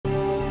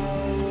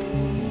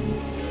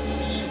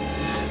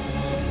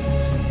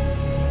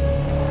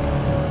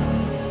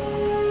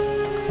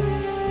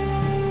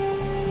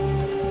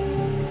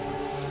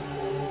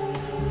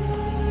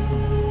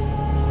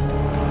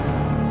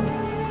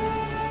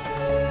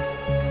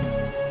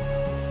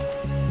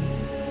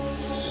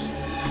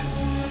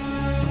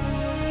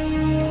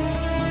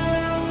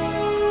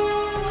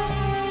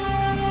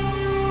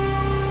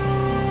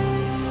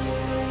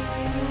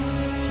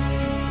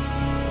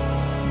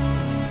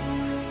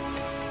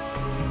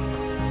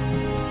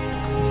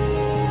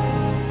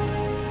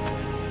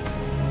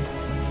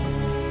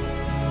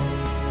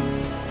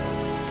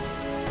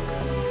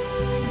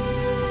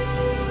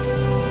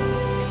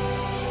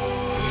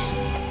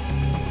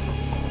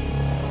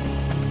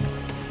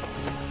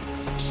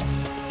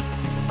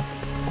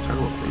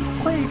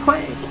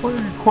quack,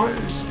 quack, quack,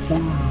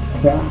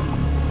 quack,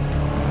 quack.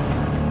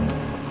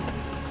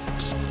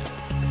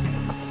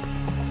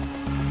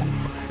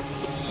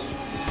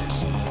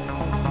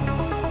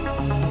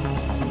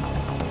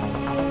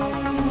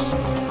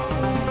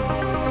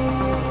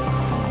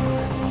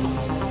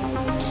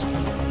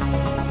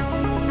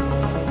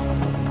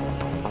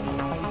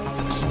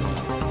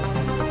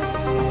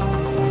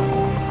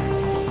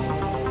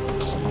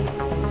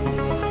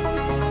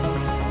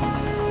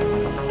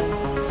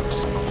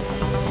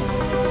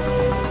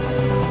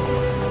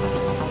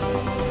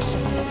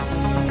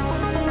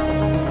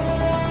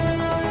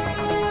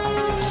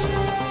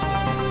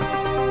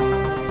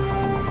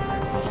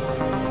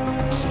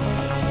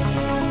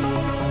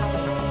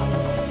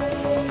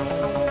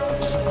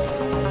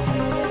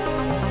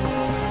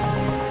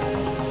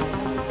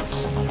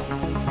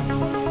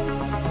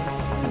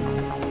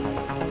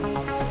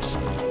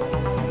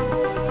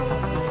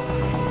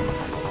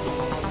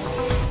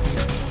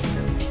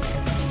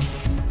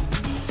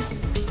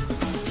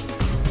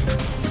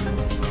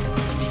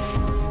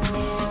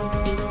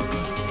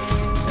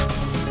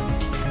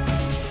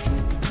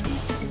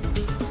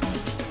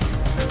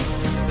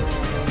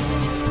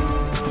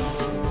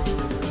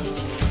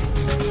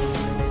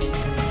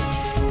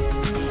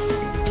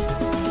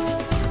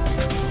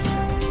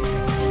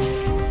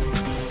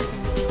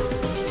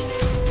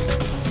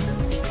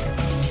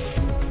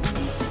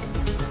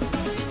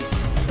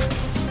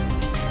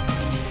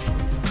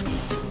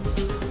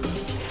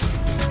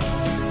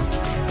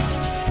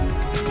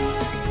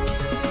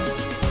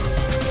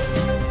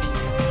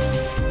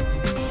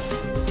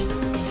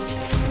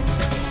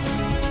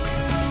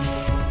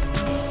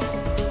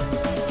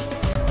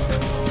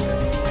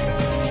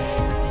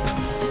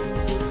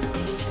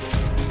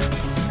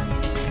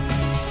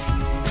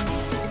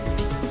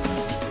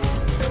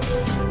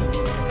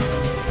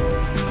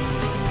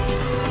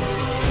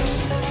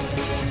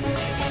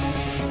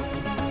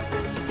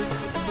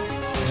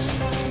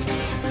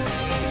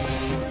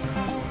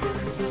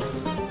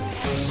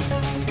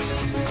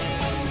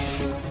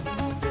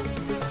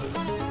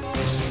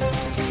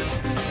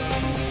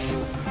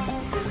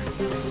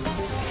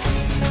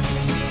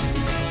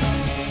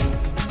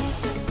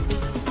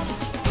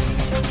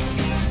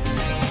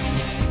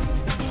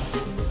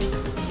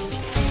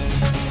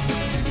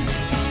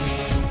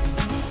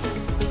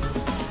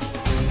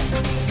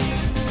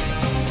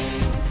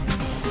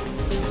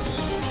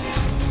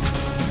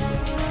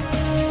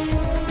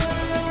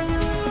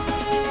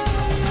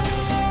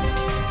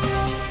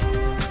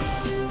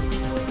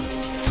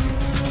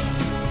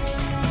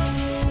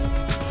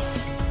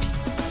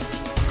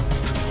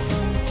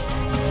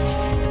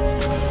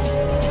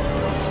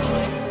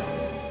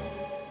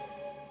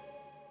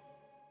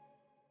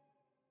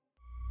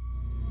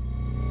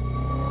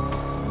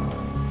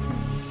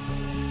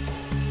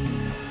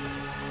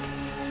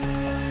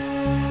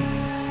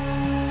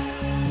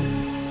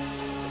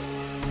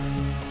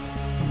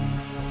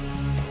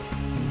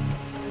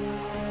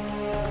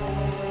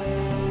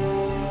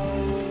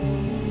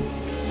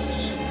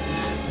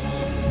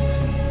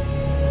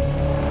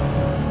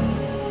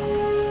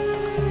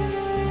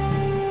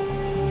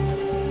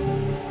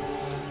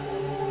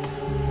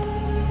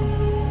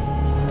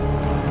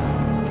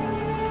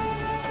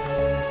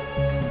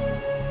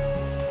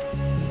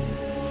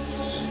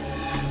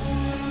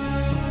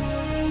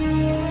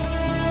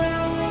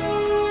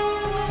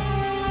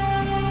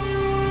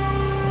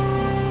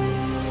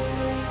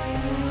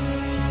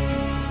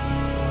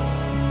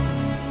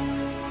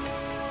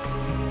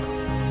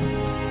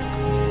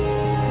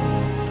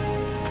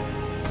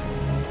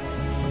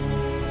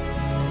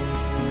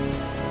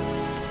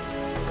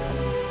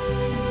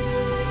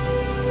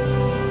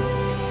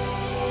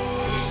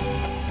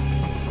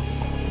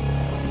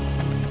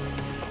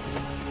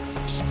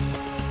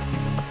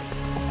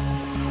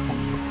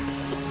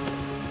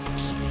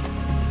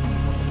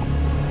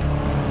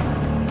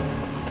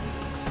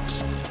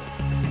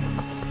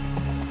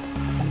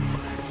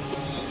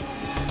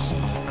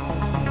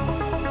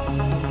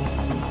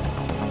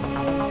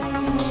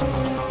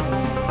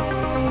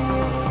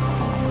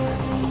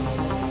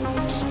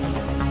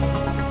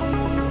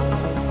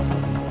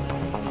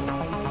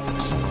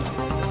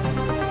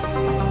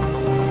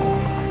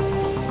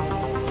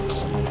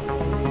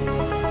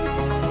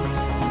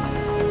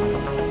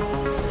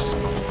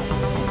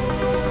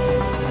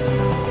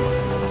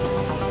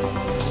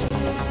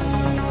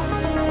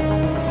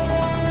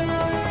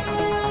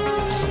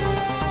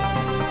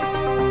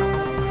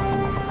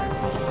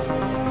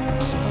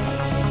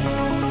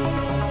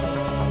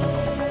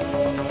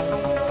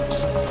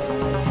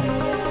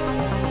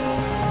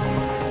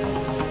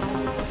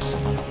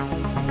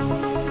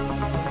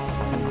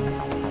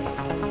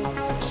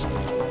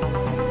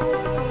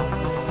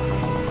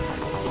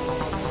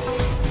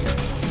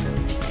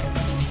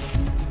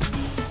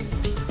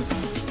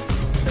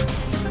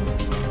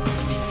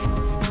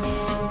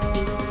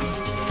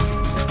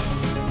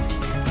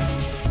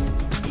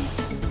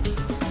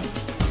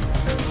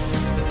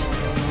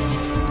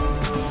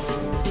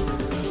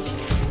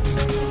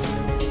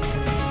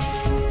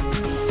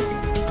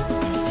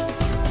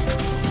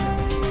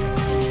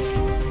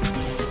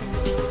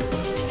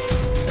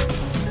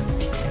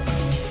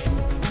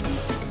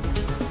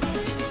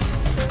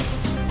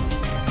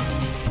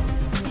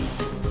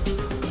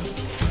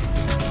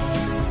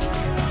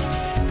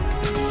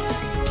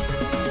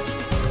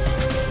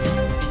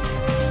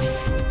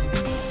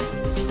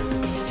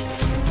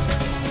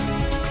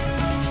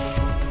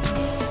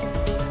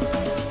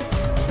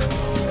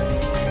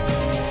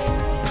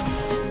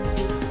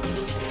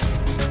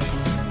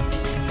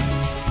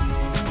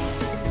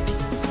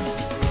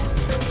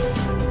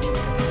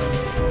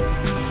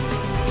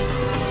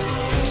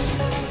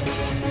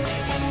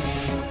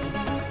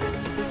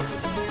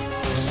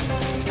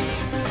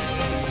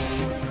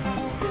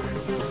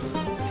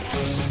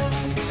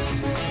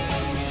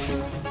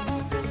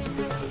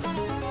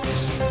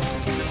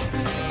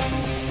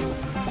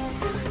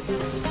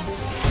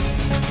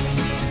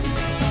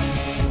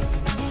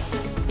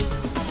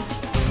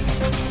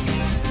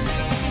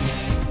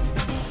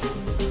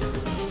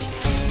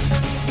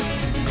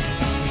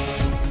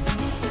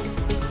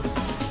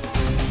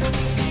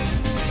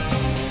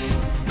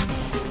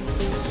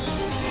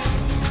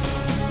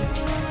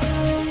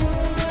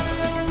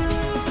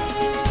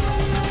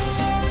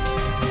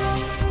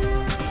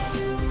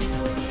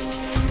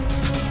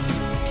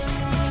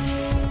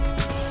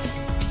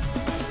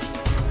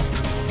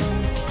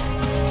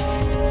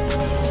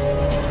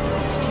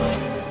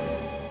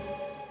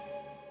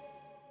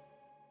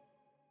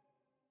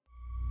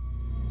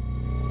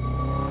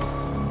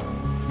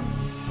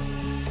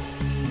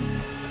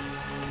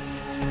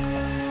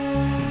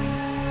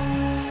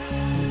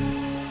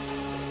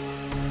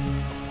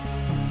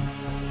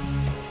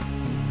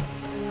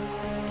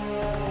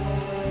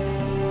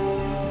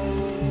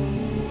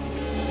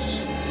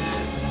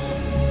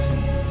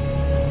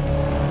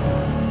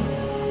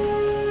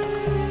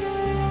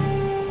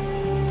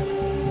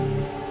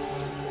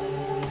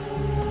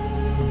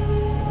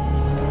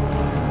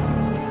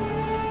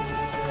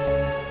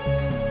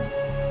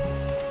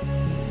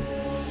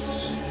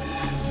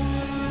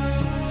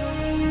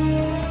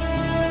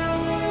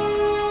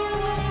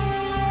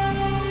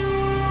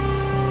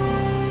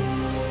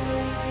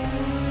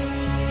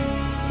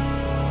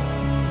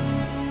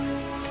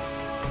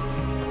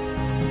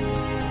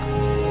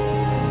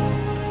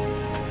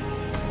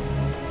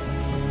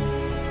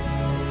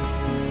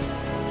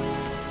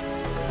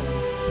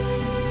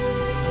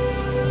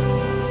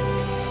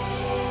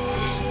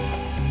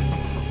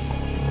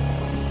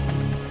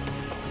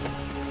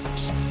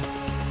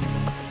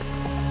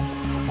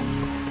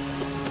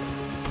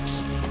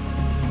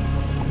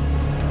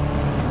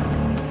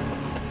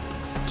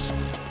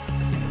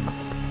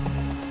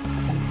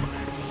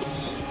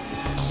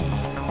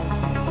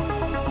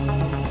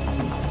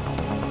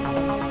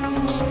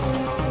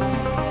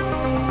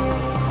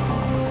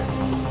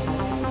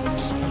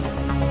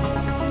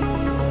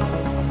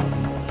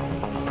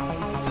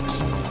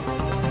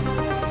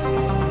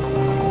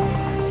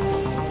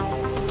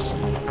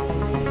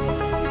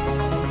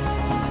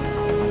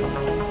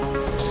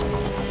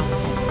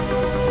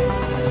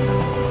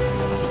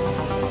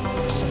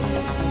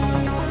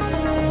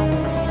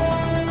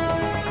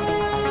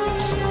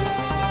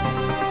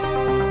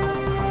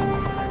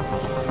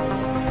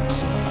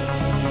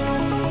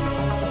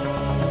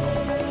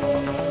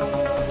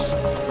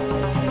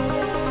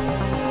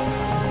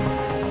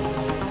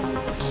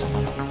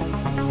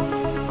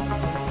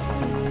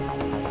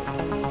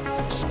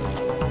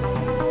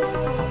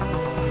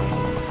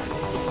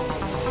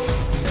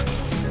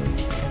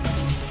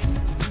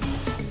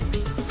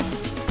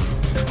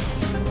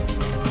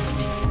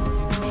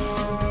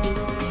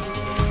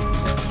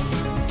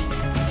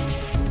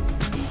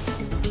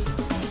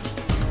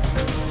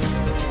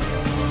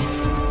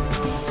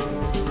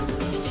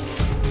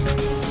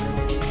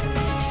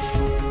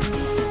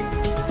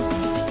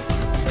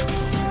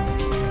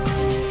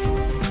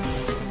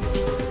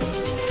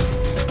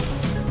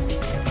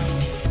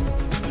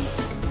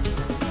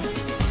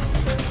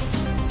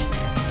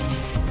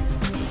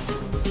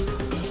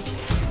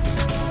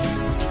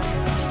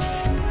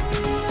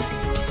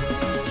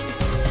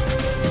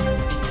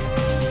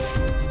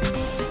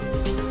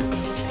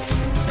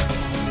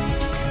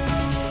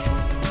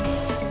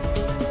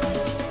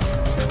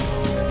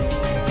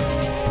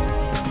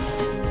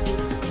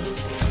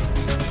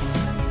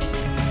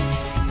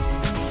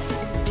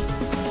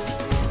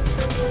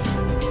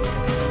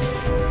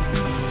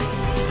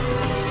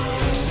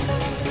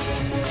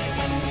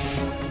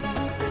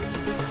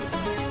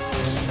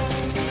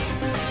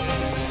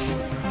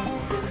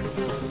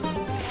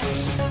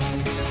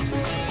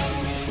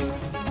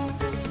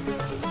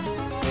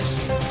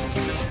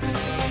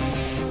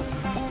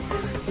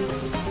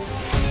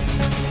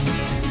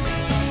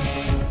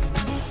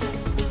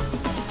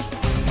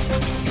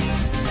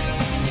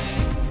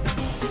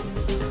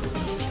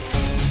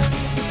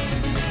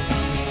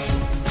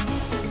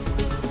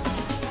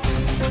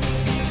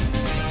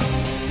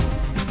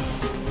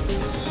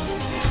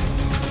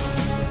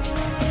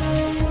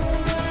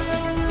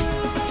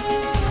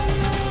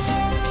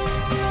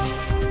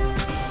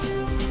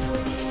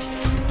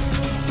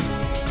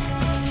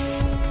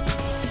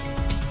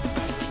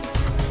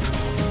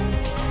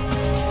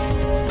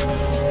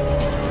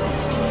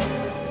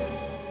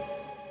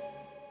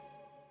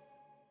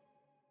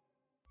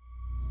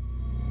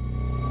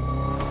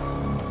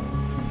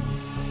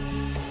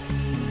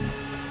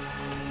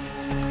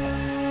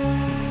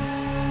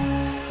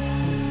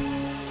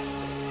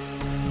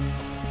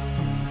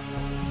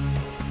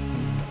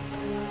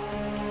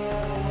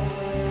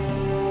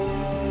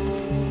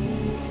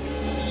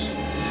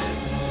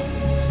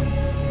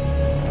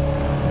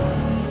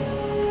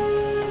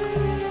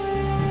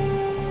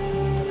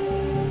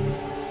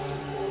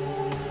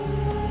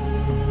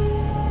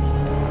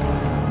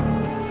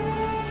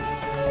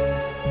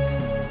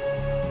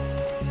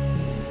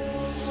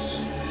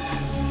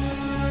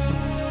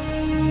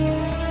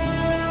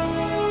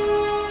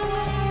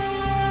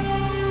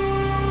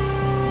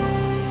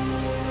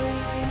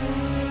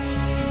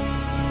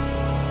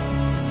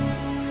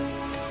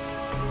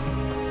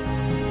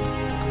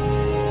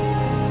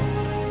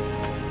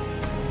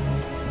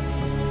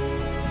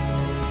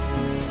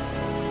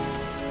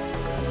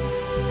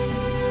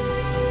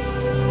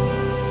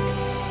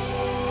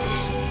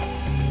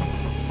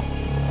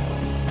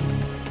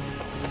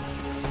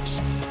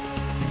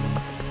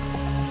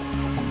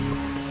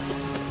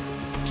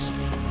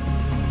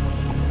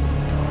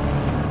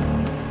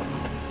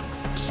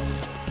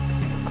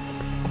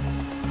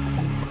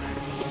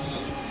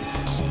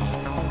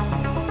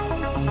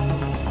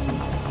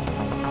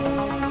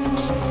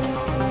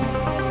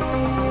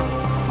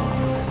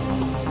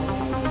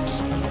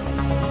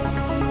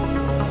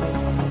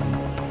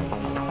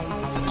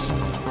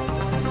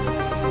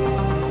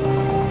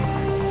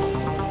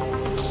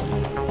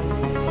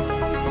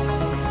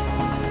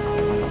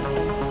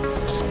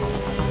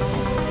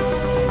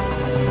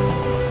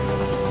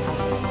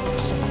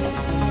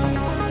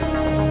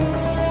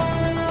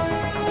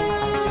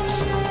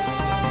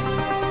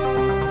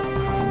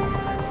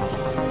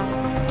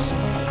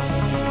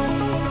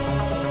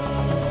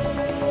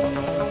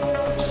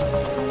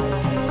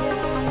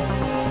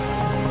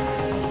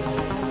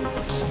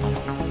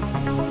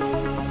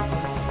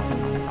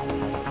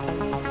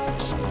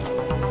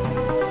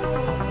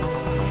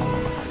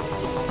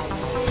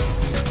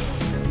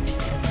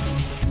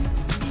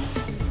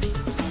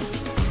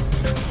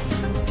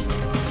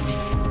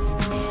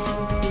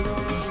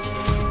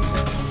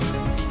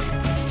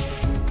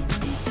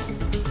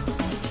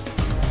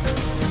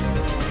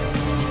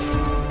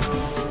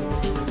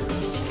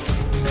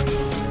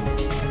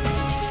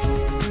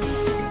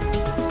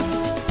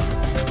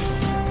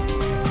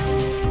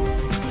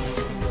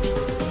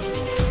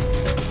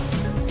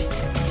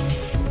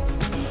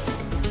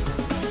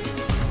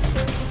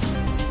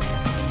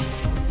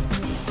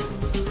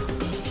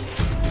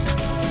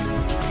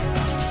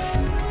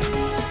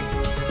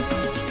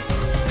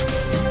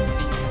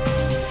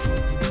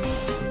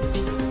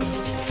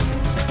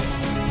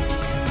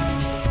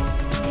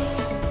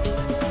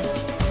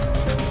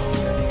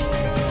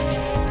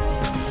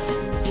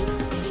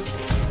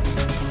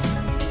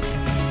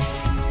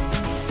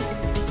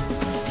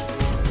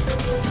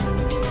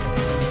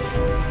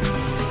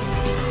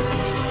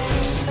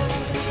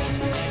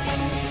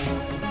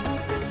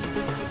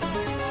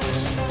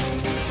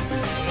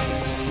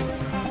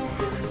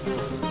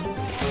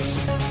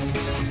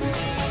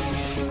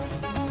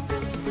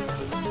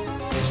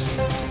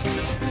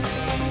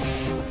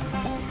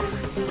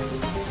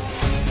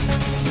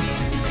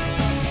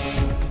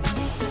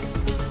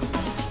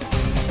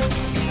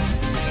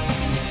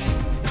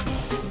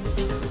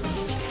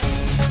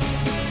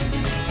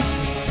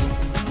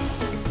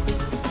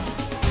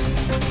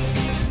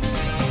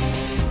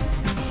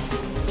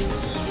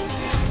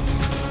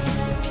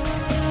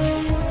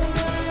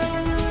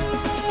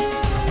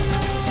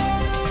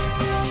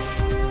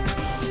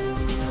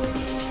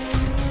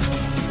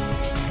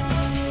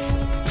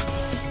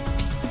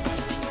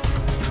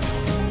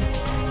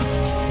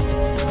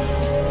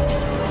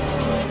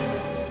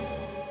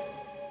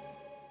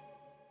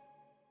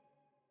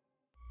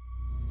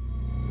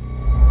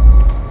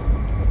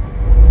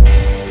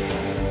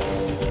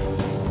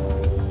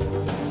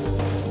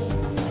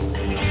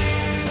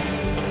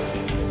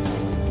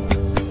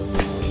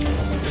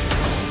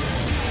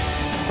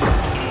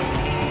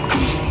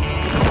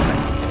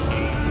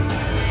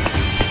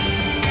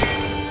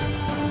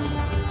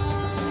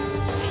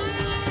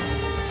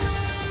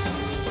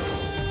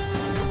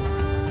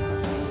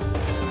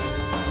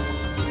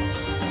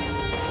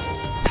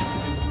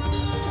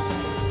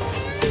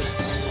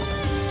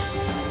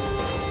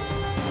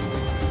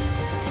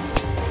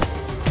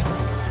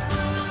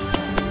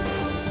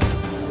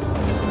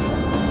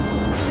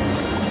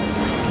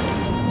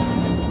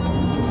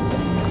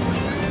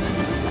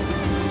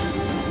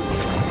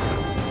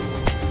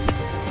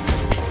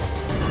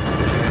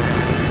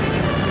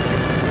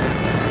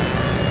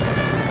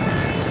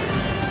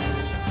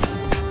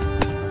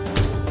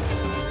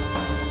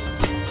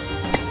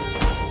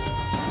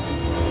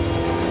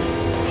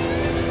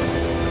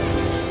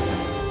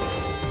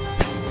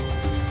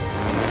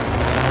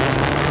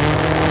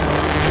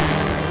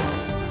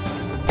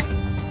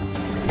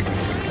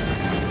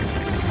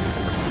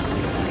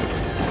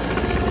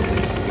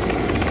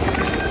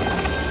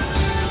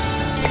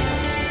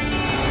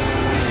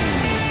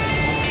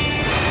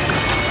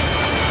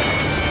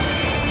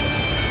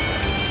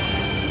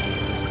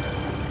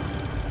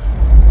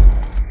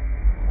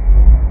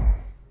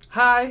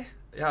 Hi.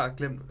 Yeah,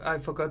 I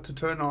forgot to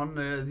turn on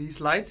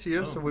these lights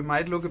here, so we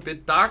might look a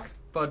bit dark.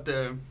 But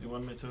you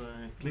want me to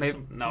click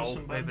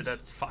some maybe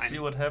that's fine. See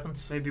what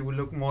happens. Maybe we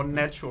look more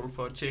natural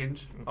for a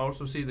change. I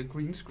also see the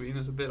green screen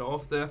is a bit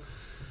off there.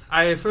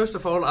 First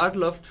of all, I'd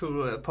love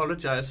to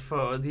apologize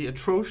for the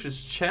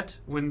atrocious chat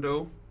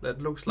window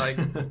that looks like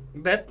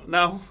that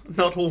now.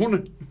 Not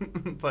Rune,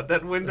 but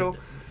that window.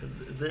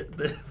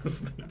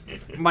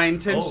 My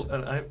intention.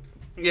 Oh,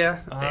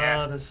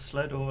 and there's a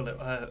slight overlap.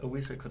 I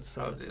wish I could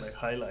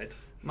highlight.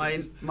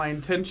 My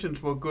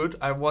intentions were good.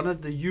 I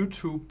wanted the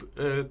YouTube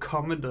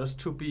commenters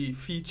to be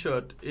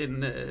featured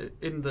in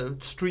the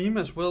stream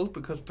as well,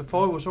 because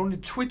before it was only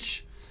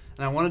Twitch,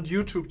 and I wanted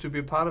YouTube to be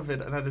a part of it,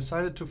 and I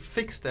decided to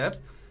fix that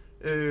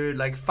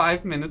like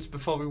 5 minutes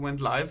before we went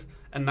live,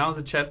 and now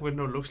the chat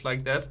window looks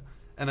like that,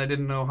 and I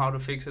didn't know how to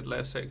fix it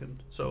last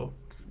second. So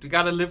you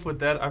gotta live with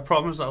that. I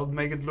promise I'll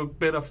make it look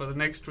better for the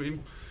next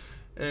stream,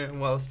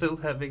 while still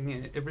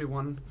having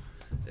everyone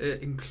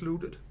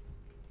included.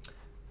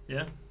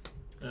 Yeah.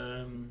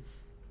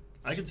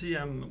 I can see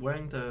I'm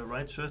wearing the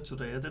right shirt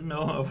today. I didn't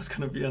know I was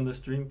going to be on the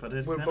stream, but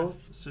it kind of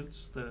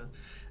suits the...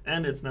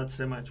 And it's not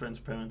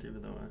semi-transparent,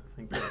 even though I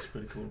think that's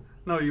pretty cool.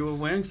 No, you were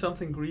wearing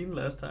something green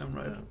last time,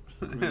 right?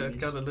 Yeah, it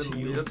got a little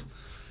weird.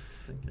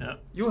 Yeah.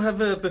 You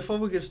have before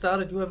we get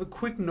started, you have a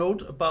quick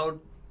note about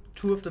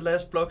 2 of the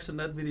last blocks in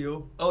that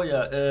video. Oh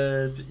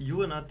yeah, you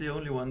were not the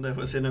only one that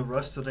was in a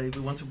rush today.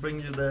 We want to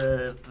bring you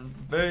the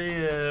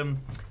very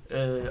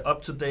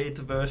up-to-date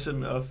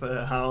version of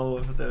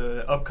how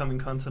the upcoming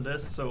content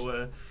is.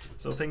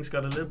 So things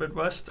got a little bit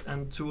rushed,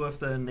 and 2 of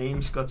the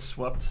names got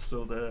swapped.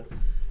 So the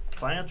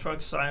fire truck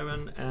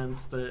siren and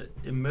the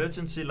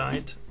emergency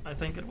light, I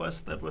think it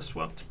was, that was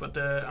swapped. But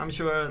I'm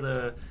sure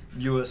the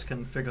viewers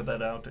can figure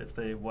that out if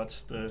they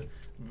watch the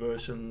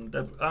version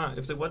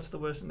if they watch the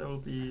version that will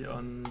be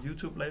on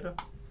YouTube later,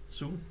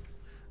 soon.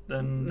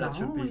 Then that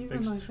should be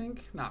fixed. I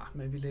think.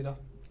 Maybe later.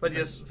 But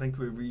yes, I think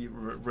we're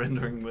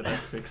rendering with that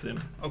fix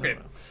in. Okay.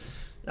 So,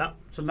 yeah.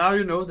 So now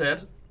you know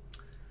that,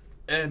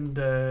 and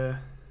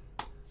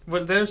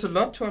well, there's a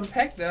lot to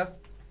unpack there.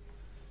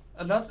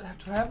 A lot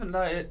to happen.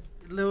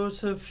 There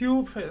was a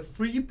few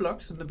free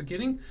blocks in the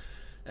beginning,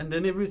 and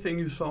then everything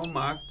you saw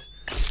marked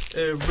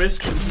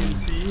Rescue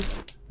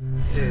DLC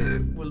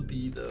will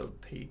be the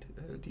paid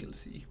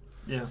DLC.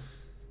 Yeah.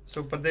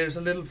 So, but there's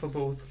a little for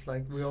both,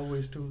 like we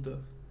always do.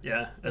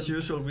 Yeah, as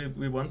usual,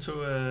 we want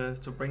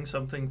to bring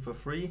something for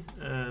free,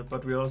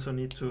 but we also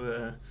need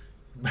to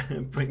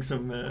bring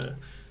some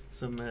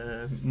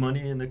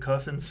money in the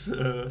coffins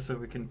so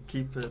we can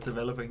keep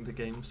developing the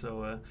game.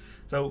 So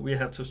we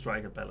have to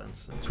strike a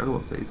balance.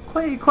 Struggle says,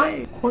 quay,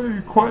 quay,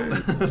 quay, quay,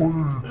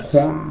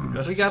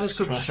 quay. We gotta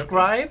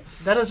subscribe.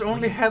 That has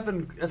only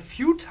happened a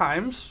few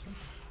times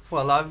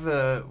while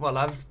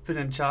I've been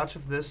in charge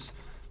of this.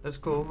 Let's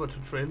go over to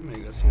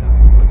Trailmakers here.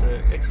 But,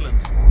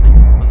 excellent. Thank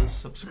you for the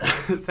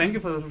subscribe. Thank you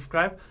for the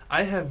subscribe.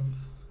 I have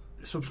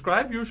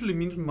subscribe usually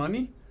means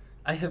money.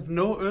 I have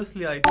no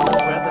earthly idea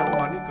where that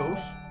money goes.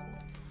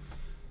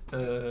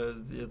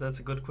 Yeah, that's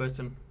a good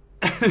question.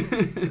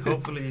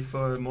 Hopefully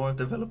for more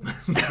development.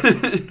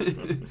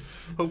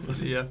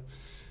 Hopefully, yeah.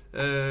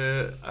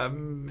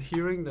 I'm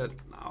hearing that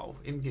now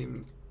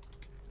in-game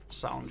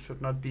sound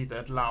should not be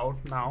that loud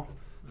now.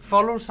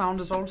 Follow sound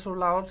is also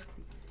loud.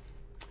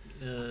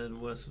 It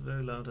was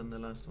very loud in the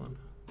last one.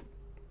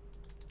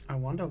 I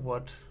wonder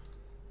what...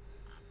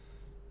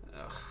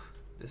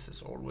 this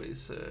is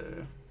always...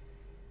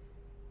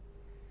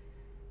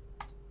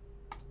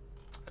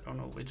 I don't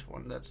know which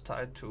one that's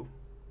tied to.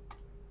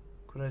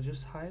 Could I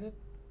just hide it?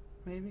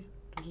 Maybe?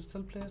 Does it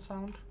still play a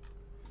sound?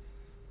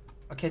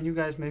 Or can you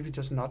guys maybe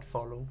just not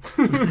follow?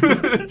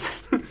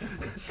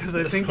 Because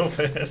I think...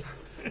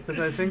 Because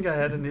I think I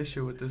had an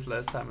issue with this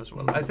last time as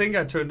well. I think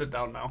I turned it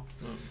down now.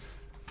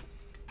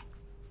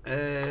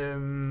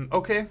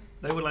 Okay.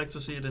 They would like to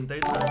see it in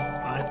daytime.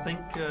 I think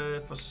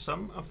for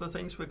some of the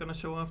things we're going to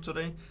show off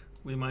today,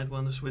 we might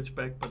want to switch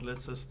back, but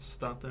let's just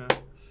start there.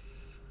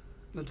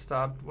 Let's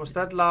start. Was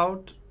that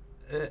loud?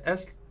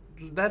 As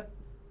that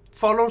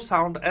follow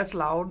sound as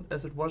loud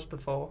as it was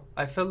before?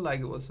 I felt like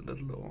it was a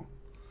little lower.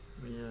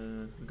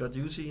 We got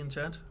Yuzi in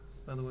chat,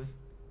 by the way.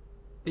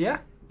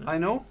 Yeah, I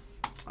know.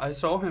 I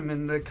saw him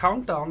in the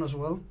countdown as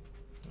well.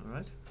 All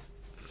right.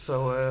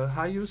 So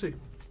hi Yuzi.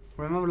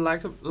 Remember,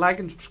 like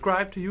and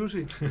subscribe to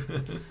Yuzi.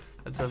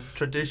 It's a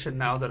tradition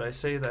now that I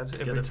say that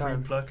every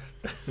time. Get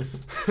a free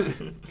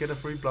plug. Get a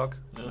free plug.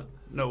 Yeah.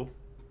 No.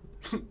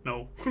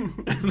 No.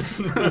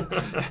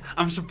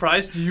 I'm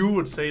surprised you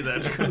would say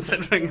that,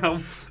 considering how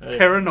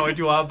paranoid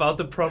you are about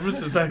the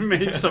promises I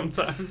make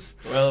sometimes.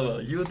 Well,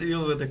 you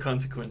deal with the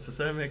consequences.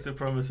 I make the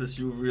promises,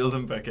 you reel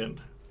them back in.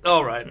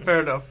 Alright,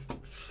 fair enough.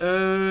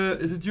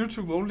 Is it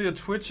YouTube only or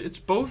Twitch? It's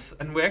both,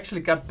 and we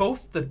actually got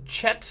both the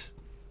chat.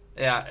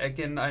 Yeah,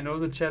 again, I know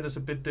the chat is a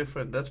bit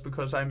different. That's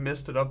because I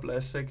messed it up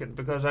last second,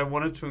 because I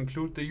wanted to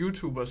include the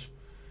YouTubers.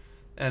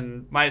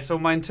 And my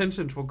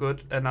intentions were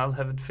good, and I'll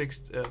have it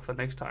fixed for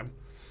next time.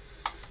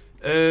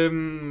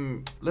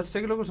 Let's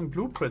take a look at some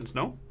blueprints,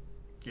 no?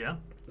 Yeah.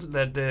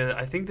 that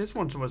I think this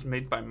one was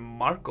made by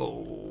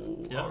Marco.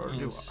 Yeah,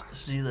 you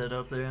see that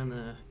up there in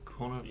the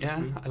corner of the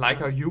screen? I like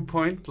how you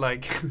point,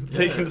 like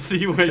they can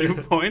see where you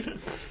point.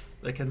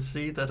 They can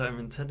see that I'm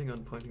intending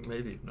on pointing,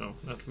 maybe. No,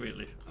 not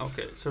really.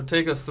 Okay, so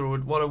take us through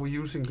it. What are we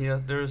using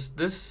here? There's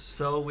this.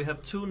 So we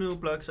have two new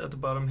blocks at the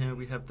bottom here.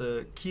 We have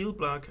the keel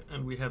block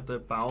and we have the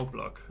bow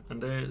block.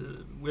 And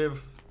we're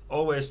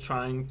always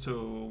trying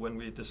to, when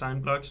we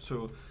design blocks,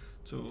 to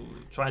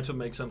try to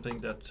make something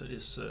that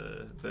is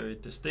very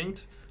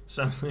distinct,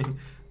 something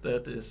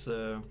that is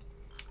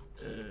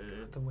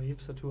the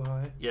waves are too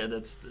high. Yeah,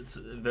 it's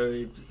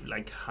very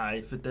like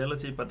high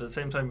fidelity, but at the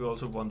same time we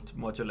also want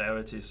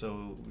modularity.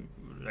 So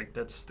like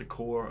that's the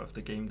core of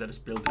the game that is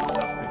built in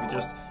stuff. If you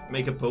just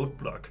make a boat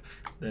block,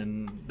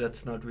 then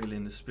that's not really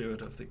in the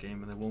spirit of the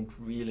game, and it won't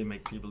really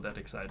make people that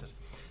excited.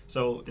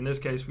 So in this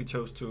case, we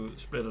chose to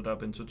split it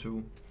up into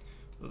two.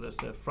 So there's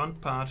the front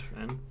part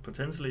and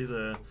potentially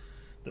the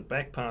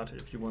back part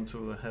if you want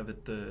to have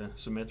it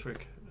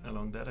symmetric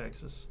along that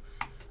axis.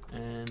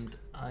 And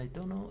I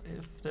don't know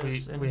if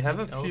there's we have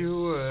a else,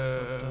 few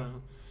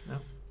yeah.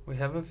 we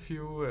have a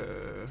few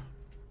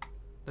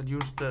that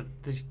use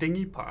these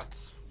dinghy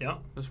parts. Yeah.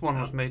 This one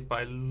was made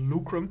by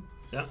Lucrum.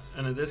 Yeah,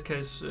 and in this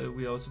case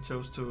we also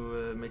chose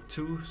to make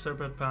two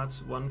separate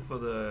parts, one for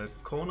the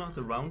corner,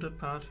 the rounded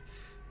part,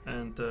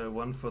 and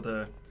one for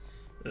the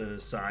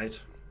side.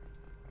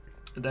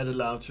 That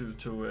allows you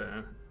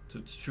to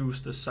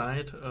choose the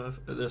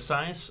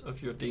size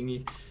of your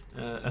dinghy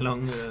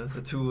along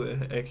the two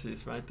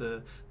axes, right?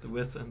 The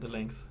width and the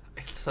length.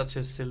 It's such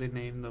a silly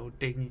name, though,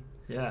 dinghy.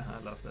 Yeah, I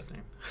love that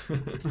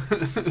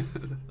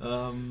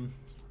name.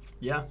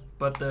 Yeah,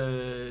 but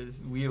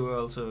we were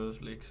also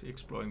like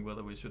exploring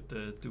whether we should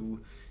do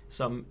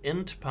some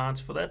end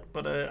parts for that.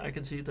 But I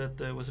can see that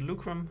there was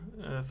Lucrum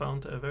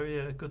found a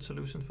very good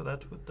solution for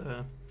that with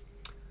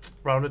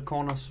rounded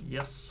corners.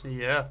 Yes.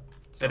 Yeah.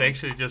 So it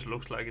actually just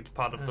looks like it's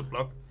part of the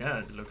block. Yeah,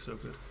 it looks so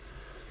good.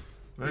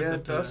 Very yeah, good,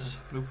 it does.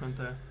 Blueprint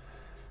there.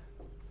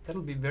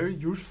 That'll be very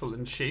useful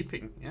in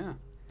shaping. Yeah.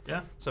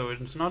 Yeah. So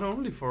it's not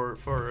only for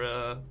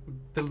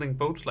building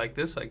boats like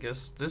this. I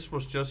guess this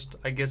was just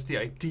the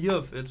idea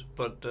of it,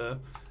 but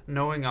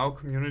knowing our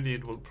community,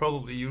 it will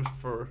probably be used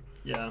for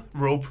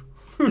rope.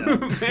 Yeah.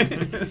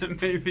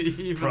 Maybe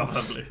even.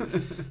 Probably.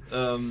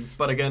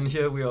 But again,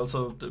 here we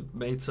also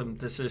made some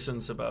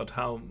decisions about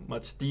how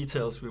much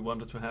details we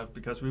wanted to have,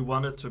 because we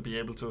wanted to be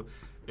able to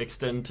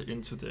extend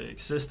into the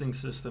existing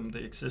system,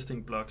 the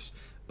existing blocks,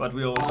 but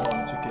we also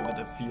wanted to give it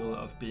a feel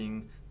of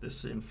being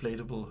this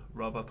inflatable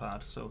rubber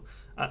part. So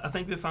I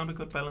think we found a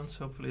good balance.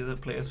 Hopefully the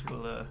players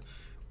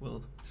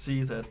will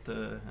see that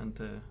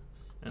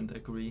and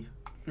agree.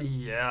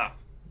 Yeah.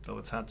 Though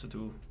it's hard to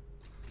do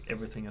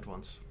everything at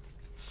once.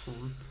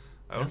 Cool.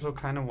 I also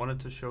kind of wanted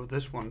to show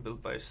this one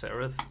built by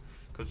Sareth,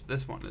 because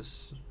this one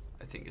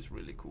I think is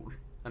really cool,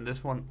 and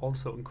this one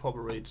also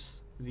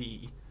incorporates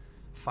the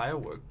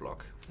firework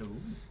block.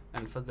 Ooh.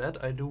 And for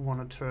that I do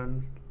want to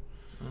turn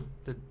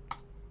the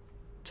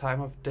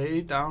time of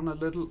day down a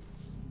little.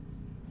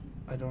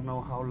 I don't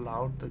know how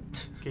loud the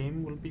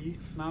game will be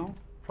now.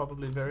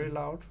 Probably very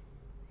loud.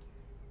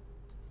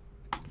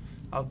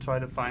 I'll try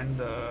to find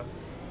I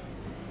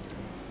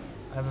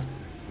have a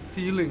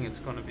feeling it's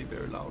gonna be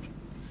very loud.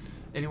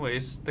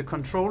 Anyways, the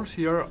controls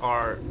here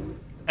are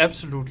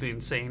absolutely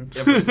insane.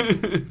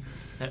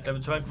 Have you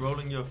tried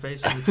rolling your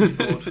face on the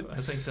keyboard?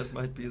 I think that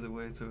might be the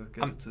way to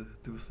get it to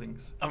do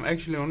things. I'm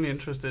actually only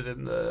interested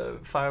in the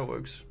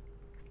fireworks,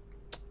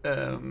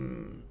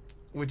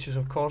 which is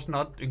of course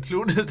not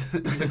included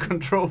in the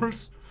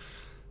controls.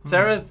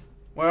 Sareth,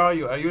 where are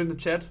you? Are you in the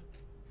chat?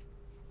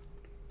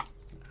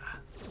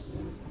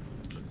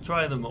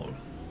 Try them all.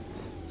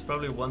 It's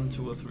probably 1,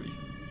 2, or 3.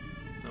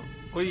 No.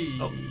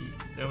 Oh,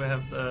 there we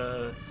have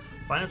the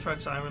fire truck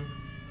siren,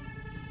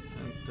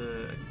 and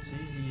I can see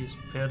he's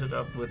paired it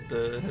up with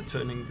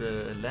turning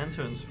the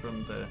lanterns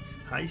from the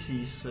High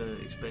Seas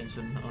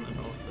expansion on and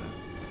off there.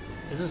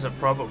 This is a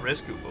proper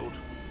rescue boat.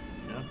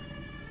 Yeah,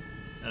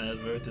 and it has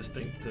a very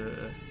distinct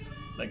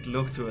like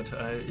look to it.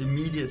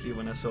 Immediately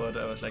when I saw it,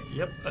 I was like,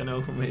 "Yep, I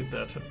know who made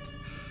that."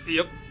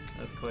 Yep,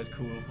 that's quite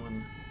cool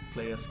when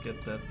players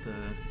get that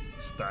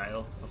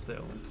style of their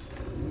own.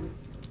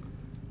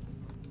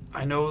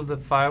 I know the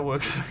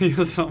fireworks are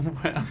here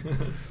somewhere.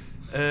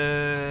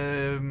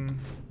 In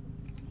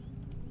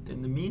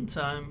the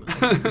meantime,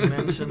 I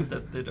mentioned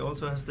that it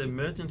also has the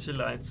emergency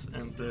lights,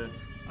 and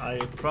I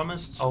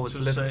promised to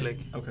left say... click.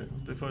 Okay,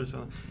 before you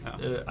saw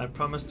I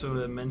promised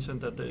to mention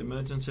that the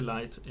emergency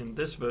light in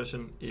this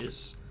version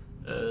is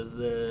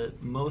the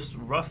most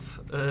rough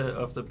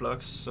of the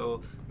blocks,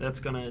 so that's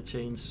gonna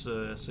change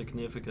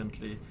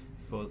significantly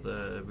for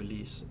the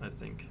release, I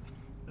think.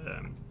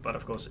 But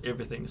of course,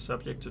 everything is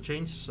subject to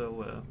change,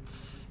 so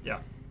yeah,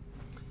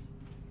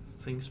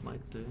 things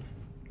might be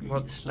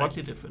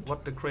slightly different.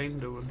 What the crane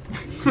doing?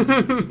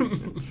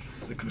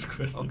 It's a good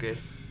question. Okay,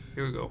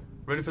 here we go.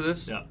 Ready for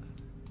this? Yeah,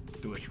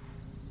 do it.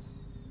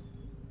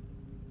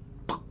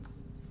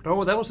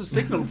 Oh, that was a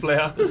signal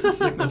flare. This is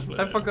signal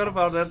flare. I forgot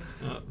about that.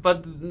 Yeah.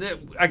 But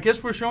I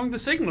guess we're showing the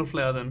signal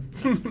flare then.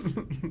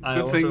 I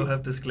Good also thing.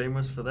 have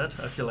disclaimers for that.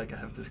 I feel like I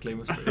have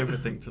disclaimers for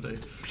everything today.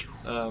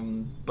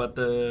 But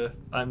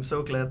I'm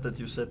so glad that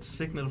you said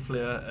signal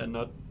flare and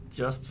not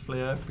just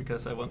flare,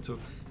 because I want to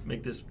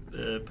make this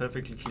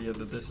perfectly clear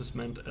that this is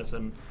meant as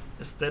an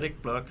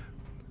aesthetic block.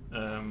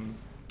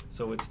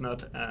 So it's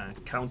not a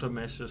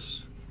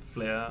countermeasures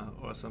flare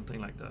or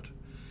something like that.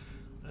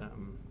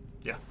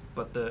 Yeah,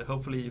 but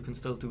hopefully you can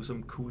still do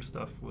some cool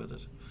stuff with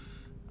it.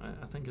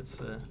 I think it's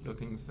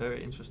looking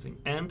very interesting.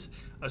 And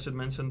I should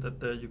mention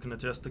that you can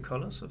adjust the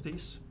colors of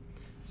these.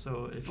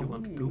 So if you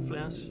want blue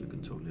flares, you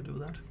can totally do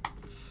that.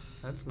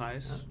 That's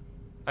nice. Yeah.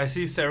 I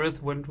see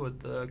Sereth went with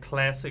the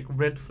classic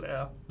red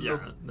flare. Yeah,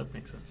 Look. that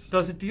makes sense.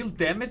 Does it deal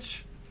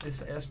damage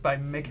as by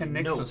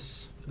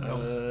Mechanexus?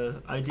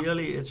 No.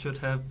 Ideally, it should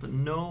have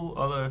no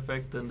other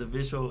effect than the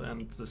visual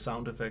and the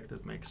sound effect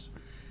it makes.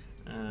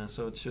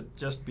 So it should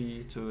just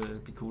be to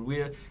be cool.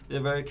 We're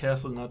very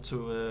careful not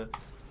to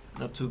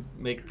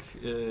make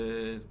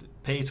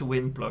pay to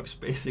win blocks.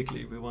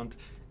 Basically, we want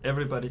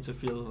everybody to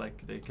feel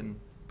like they can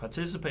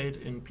participate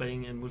in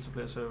playing in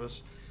multiplayer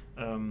servers.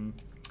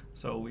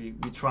 So we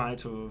try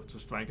to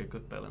strike a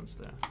good balance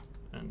there,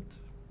 and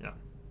yeah.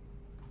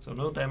 So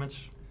no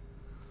damage.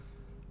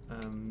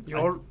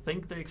 I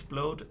think they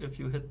explode if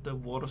you hit the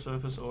water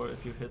surface or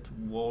if you hit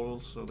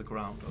walls or the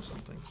ground or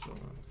something. So,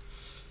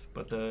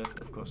 but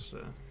of course,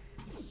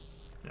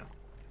 yeah.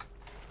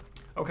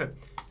 Okay.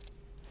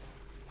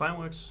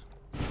 Fireworks.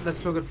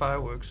 Let's look at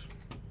fireworks,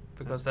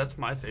 because that's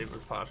my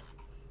favorite part.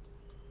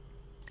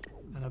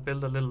 And I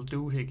built a little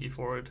doohickey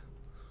for it.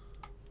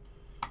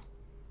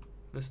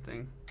 This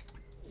thing.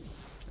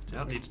 It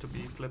just needs to be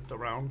flipped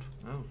around.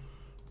 Oh.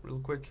 Real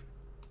quick.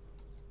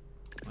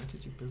 Why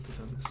did you build it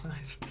on the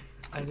side?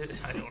 I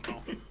don't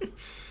know.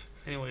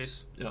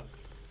 Anyways. Yeah.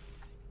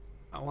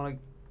 I want to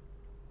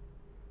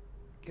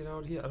get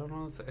out here. I don't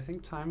know. I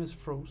think time is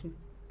frozen.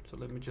 So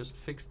let me just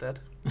fix that.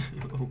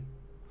 Oh.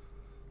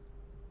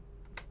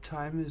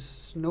 Time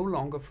is no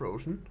longer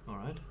frozen.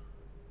 Alright.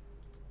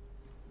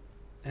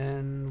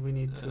 And we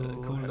need to...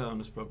 Cooldown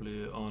is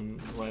probably on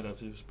right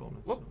after you spawn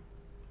it. Whoop.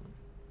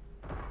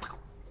 So.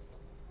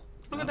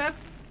 Look at that.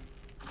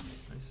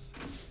 Nice.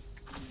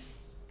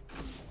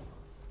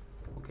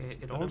 Okay, it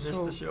You're gonna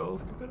also... miss the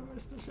show. You're gonna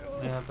miss the show.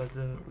 Yeah, but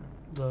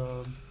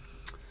the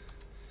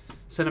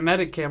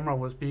cinematic camera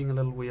was being a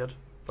little weird.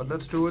 But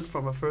let's do it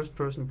from a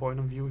first-person point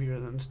of view here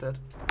instead.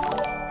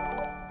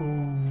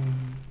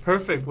 Boom.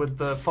 Perfect with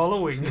the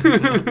following.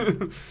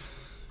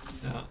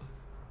 Yeah.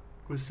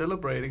 We're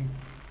celebrating.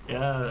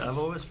 Yeah, I've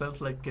always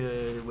felt like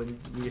when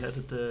we had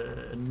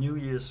a New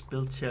Year's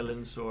build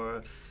challenge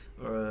or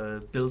a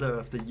builder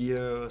of the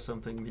year or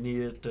something, we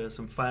needed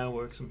some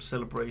fireworks, some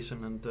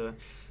celebration, and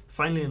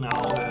finally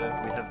now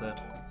we have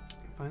that.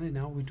 Finally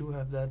now we do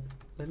have that.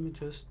 Let me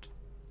just...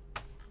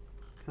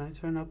 Can I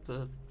turn up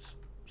the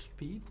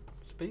speed?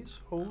 Space?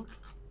 Hold?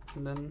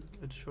 And then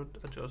it should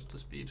adjust the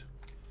speed.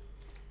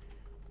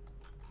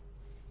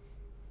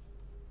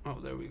 Oh,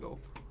 there we go.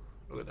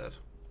 Look at that.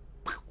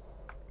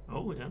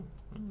 Oh yeah.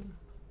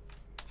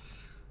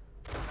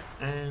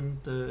 And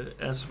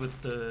as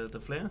with the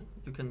flare,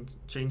 you can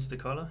change the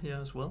color here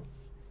as well.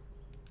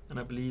 And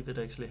I believe it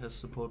actually has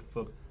support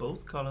for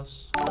both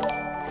colors. You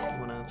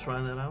wanna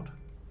try that out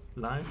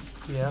live?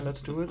 Yeah,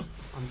 let's do it.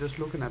 I'm just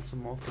looking at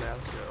some more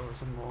flares here, or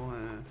some more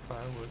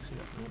fireworks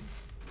here. Yeah.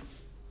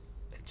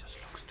 It just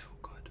looks too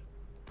good.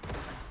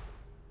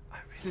 I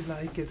really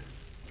like it.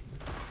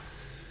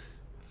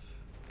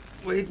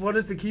 Wait, what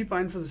is the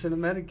keybind for the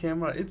cinematic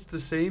camera? It's the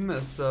same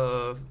as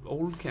the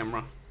old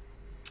camera.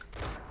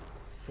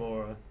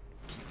 For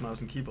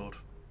mouse and keyboard.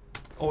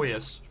 Oh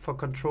yes, for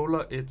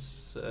controller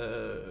it's...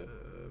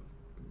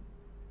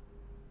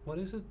 what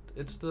is it?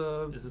 It's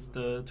the... Is it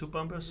the two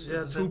bumpers? Yeah,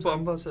 at the two same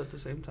time? bumpers at the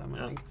same time,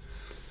 I think.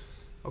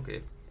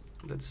 Okay,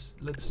 let's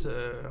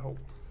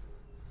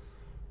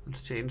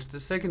change. The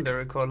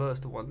secondary color is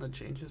the one that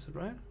changes it,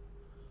 right?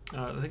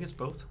 I think it's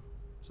both.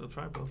 So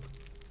try both.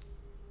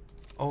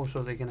 Oh,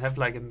 so they can have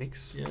like a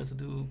mix. Yeah, so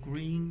do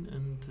green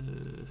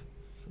and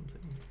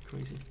something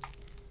crazy.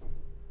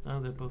 Now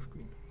they're both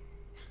green.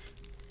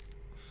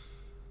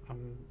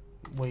 I'm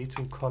way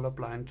too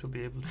colorblind to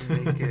be able to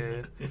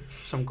make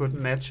some good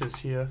matches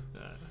here.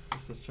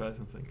 Let's just try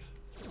some things.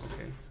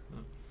 Okay.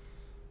 Yeah.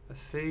 I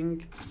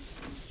think...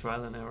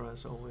 Trial and error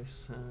is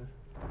always a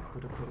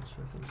good approach,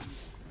 I think.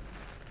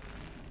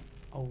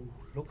 Oh,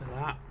 look at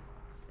that.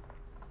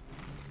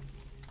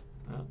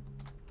 Yeah.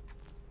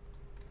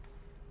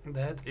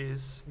 That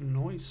is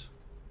noise.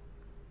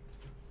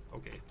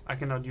 Okay, I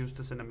cannot use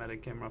the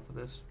cinematic camera for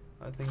this.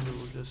 I think we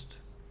will just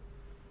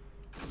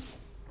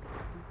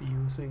be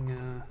using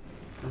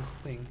this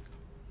thing.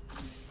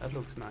 That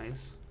looks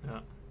nice. Yeah.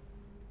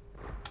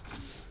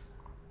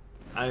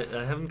 I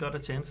haven't got a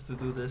chance to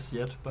do this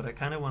yet, but I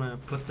kind of want to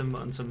put them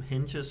on some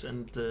hinges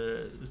and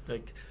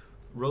like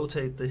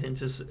rotate the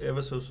hinges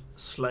ever so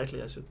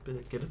slightly. I should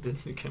get it in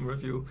the camera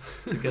view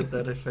to get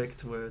that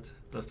effect where it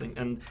does thing,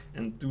 and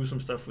do some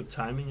stuff with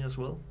timing as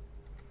well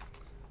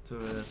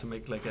to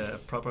make like a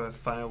proper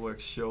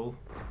fireworks show.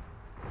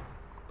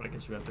 But I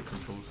guess you have the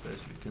controls there,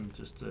 so you can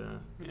just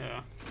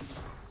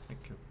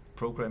like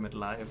program it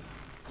live.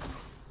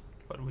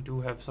 But we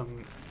do have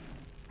some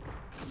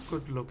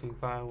good-looking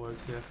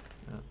fireworks here.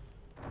 Yeah.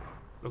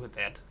 Look at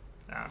that.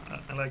 Yeah,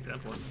 I like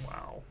that one.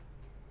 Wow.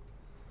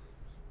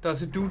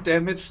 Does it do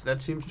damage?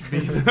 That seems to be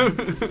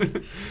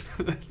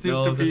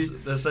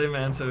the same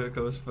answer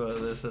goes for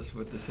this as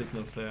with the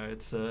signal flare.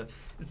 It's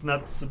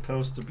not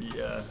supposed to be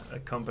a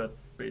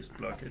combat-based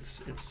block.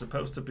 It's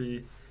supposed to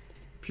be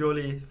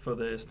purely for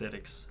the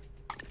aesthetics.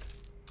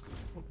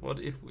 What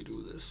if we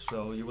do this?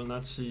 So you will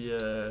not see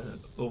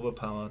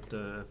overpowered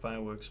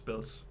fireworks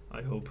belts,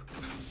 I hope,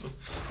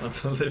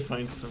 until they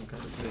find some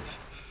kind of glitch.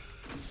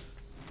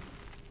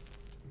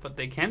 But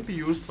they can be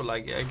used for,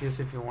 like, I guess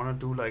if you want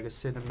to do like a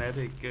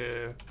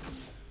cinematic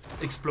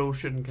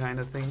explosion kind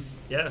of thing.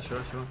 Yeah,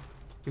 sure.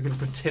 You can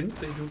pretend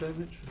they do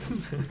damage.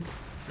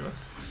 Sure.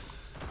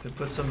 You can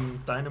put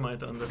some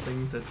dynamite on the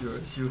thing that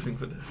you're shooting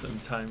with at the same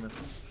time.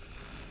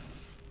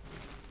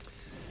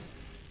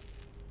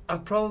 I'll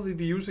probably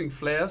be using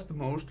flares the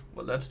most.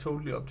 Well, that's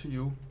totally up to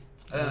you.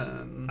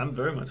 I'm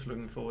very much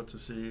looking forward to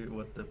see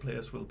what the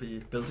players will be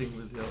building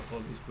with all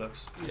these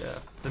blocks. Yeah,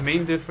 the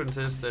main difference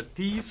is that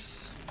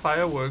these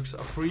fireworks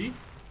are free.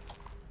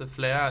 The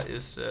flare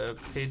is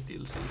paid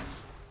DLC.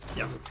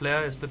 Yeah, the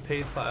flare is the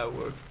paid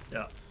firework.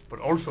 Yeah, but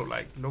also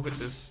like, look at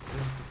this.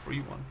 This is the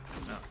free one.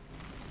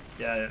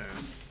 Yeah.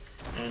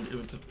 And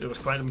it was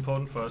quite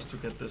important for us to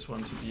get this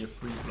one to be a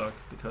free block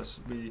because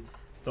we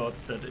thought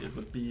that it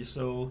would be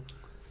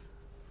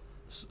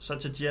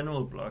such a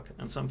general block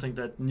and something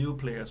that new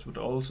players would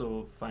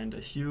also find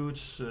a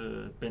huge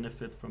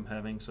benefit from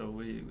having. So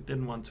we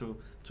didn't want to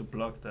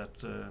block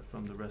that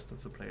from the rest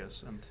of the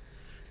players,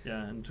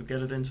 and to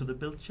get it into the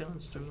build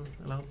challenge to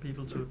allow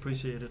people to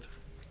appreciate it.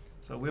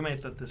 So we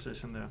made that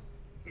decision there.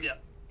 Yeah.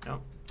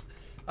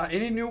 Are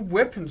any new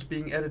weapons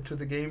being added to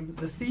the game?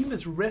 The theme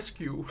is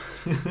rescue.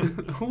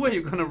 Who are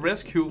you gonna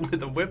rescue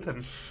with a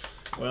weapon?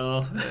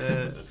 Well,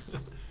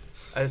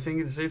 I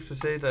think it's safe to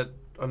say that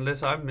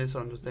unless I'm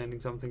misunderstanding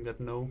something, that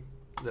no,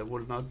 there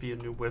will not be a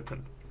new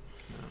weapon.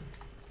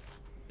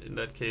 No. In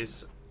that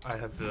case, I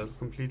have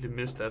completely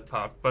missed that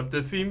part. But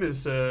the theme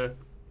is,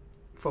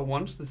 for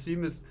once, the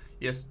theme is,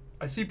 yes,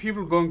 I see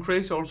people going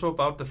crazy also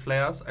about the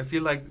flares. I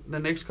feel like the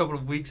next couple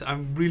of weeks,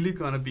 I'm really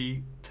going to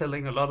be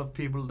telling a lot of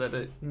people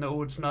that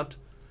no, it's not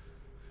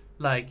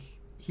like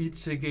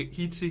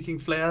heat-seeking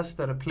flares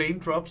that a plane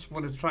drops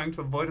when it's trying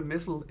to avoid a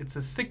missile. It's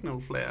a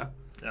signal flare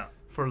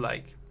for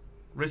like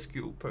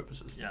rescue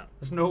purposes. Yeah.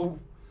 There's no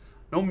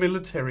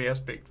military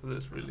aspect to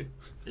this, really.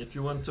 If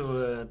you want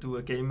to do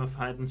a game of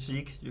hide and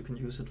seek, you can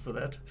use it for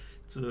that.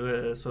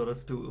 To sort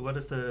of do,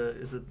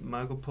 is it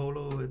Marco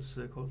Polo? It's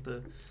called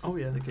the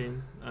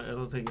game. I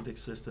don't think it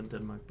exists in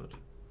Denmark, but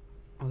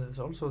there's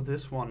also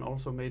this one,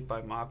 also made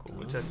by Marco,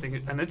 which I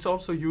think, and it's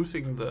also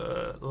using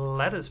the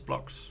lattice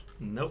blocks.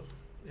 Nope.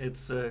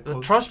 It's the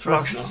truss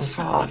blocks.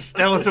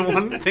 That was the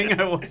one thing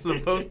I was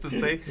supposed to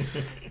say.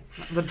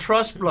 The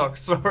truss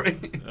blocks. Sorry.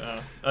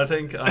 I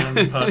think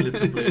I'm partly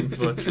to blame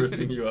for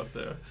tripping you up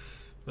there.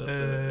 But,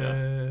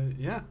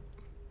 yeah.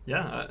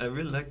 Yeah, I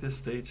really like this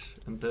stage,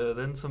 and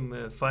then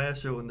some fire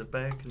show in the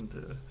back,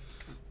 and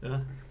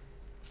I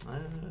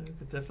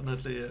could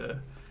definitely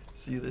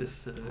see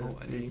this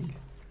being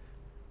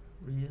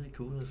really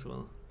cool as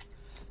well.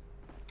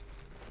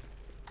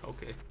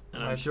 Okay.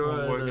 And I'm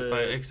sure work if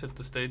I exit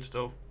the stage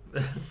though.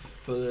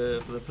 for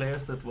the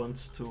players that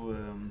want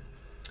to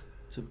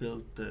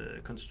build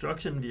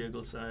construction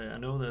vehicles, I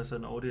know there's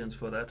an audience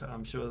for that.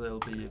 I'm sure they'll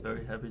be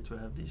very happy to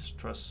have these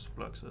truss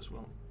blocks as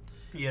well.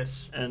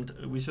 Yes. And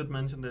we should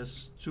mention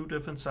there's two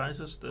different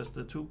sizes. There's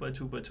the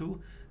 2x2x2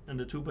 and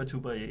the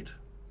 2x2x8.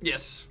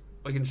 Yes.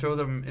 I can show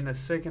them in a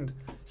second.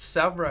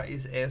 Savra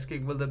is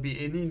asking, will there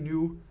be any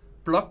new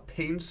block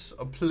paints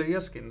or player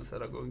skins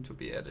that are going to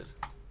be added?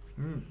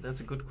 That's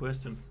a good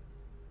question.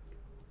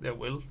 There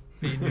will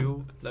be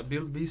new. There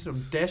will be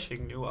some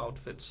dashing new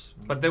outfits,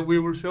 but then we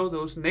will show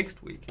those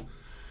next week.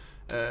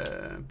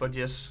 But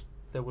yes,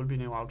 there will be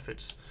new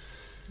outfits.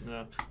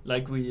 Yeah,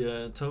 like we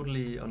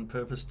totally on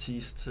purpose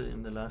teased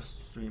in the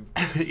last stream.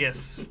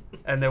 Yes,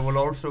 and there will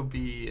also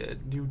be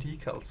new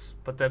decals,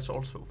 but that's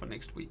also for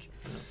next week.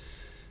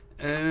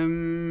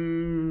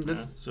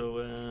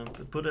 So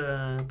put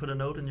a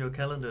note in your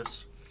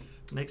calendars.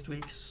 Next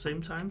week,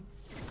 same time.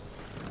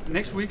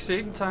 Next week,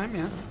 same time.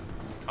 Yeah.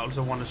 I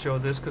also want to show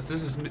this because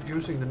this is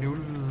using the new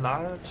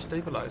large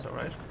stabilizer,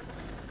 right?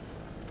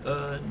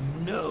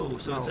 No.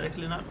 So it's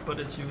actually not, but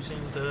it's using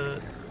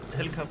the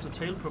helicopter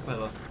tail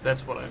propeller.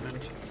 That's what I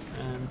meant.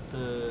 And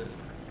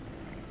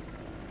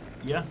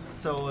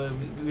so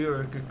we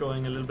were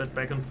going a little bit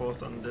back and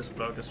forth on this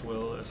block as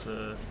well, as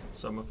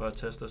some of our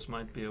testers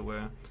might be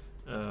aware.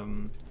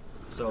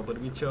 But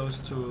we chose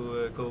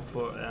to go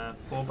for a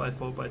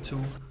 4x4x2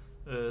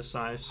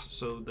 size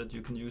so that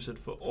you can use it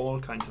for all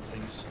kinds of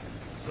things.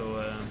 So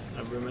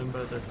I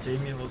remember that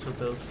Jamie also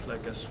built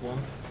like a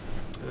swamp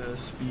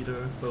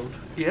speeder boat.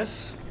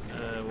 Yes.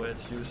 Where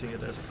it's using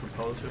it as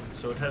propulsion.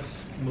 So it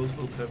has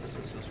multiple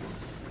purposes as well.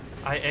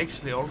 I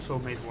actually also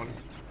made one.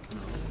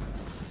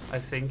 I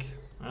think,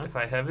 if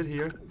I have it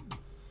here.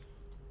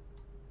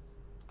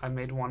 I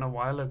made one a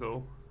while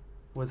ago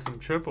with some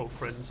turbo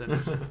friends in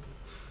it.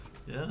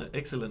 Yeah,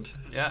 excellent.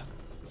 Yeah,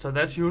 so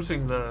that's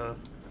using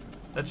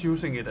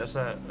it as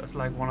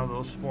like one of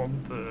those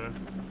swamp.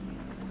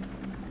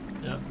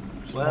 Yeah.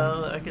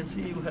 Well, I can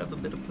see you have a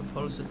bit of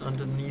propulsion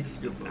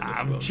underneath your boat.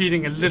 I'm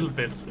cheating a little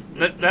bit.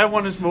 That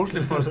one is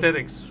mostly for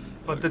aesthetics,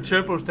 but the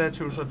turbo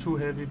statues are too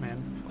heavy,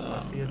 man.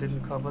 I see I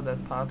didn't cover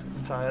that part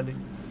entirely.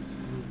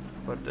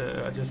 But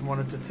I just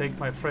wanted to take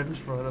my friends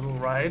for a little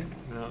ride.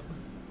 Yeah.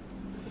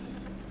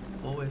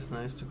 Always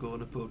nice to go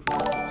on a boat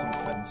ride with some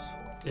friends.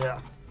 Yeah.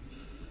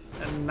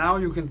 And now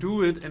you can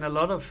do it in a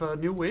lot of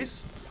new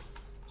ways.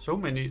 So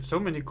many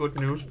good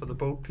news for the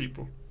boat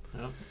people.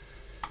 Yeah.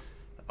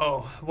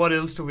 Oh, what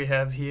else do we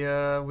have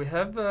here? We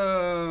have.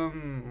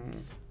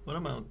 What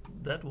about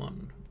that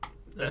one?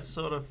 That's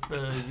sort of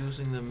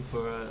using them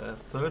for a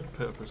third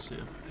purpose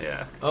here.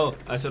 Yeah. Oh,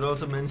 I should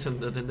also mention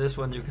that in this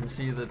one you can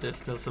see that there's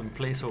still some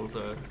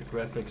placeholder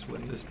graphics.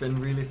 When they spin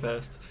really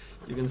fast,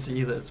 you can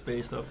see that it's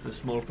based off the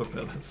small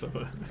propeller. So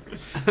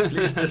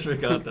please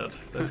disregard that.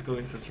 That's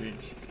going to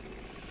change.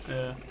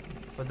 Yeah.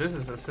 But this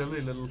is a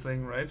silly little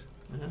thing, right?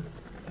 Yeah.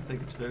 I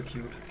think it's very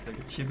cute, like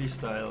a chibi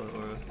style,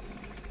 or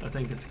I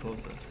think it's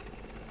called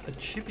that. A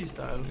chibi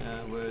style?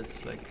 Yeah, where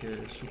it's like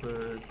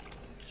super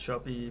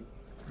choppy,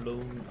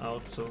 blown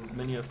out, so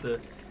many of the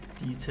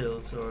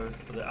details or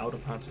the outer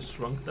parts are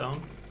shrunk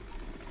down.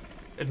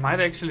 It might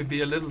actually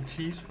be a little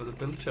tease for the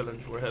build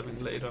challenge we're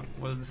having later,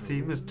 where the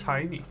theme is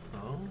tiny.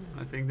 Oh.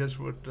 I think this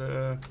would.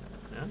 Yeah.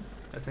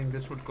 I think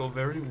this would go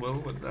very well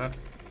with that.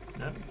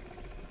 Yeah.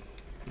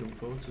 Looking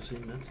forward to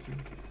seeing that stream.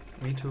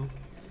 Me too.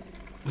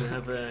 You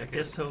have a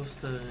guest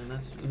host in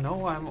that stream?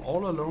 No, I'm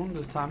all alone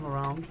this time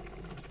around.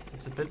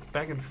 It's a bit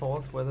back and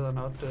forth whether or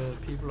not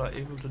people are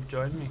able to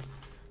join me.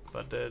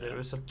 But there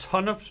is a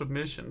ton of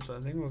submissions, so I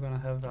think we're gonna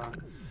have.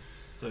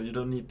 So you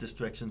don't need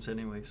distractions,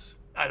 anyways.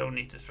 I don't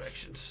need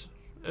distractions.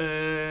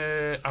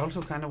 I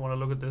also kind of want to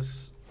look at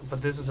this,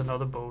 but this is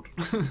another boat.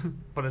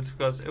 But it's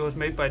because it was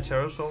made by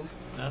Terrasol.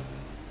 Yeah.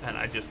 And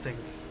I just think,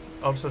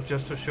 also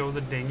just to show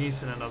the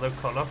dinghies in another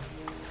color.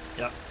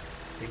 Yeah.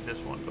 I think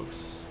this one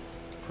looks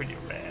pretty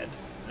rad.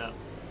 Yeah.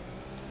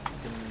 I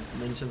can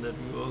mention that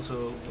we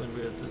also, when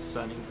we are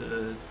designing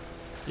the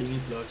dinghy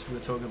blocks, we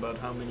were talking about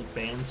how many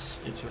bands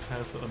it should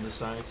have on the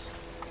sides.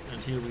 And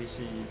here we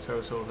see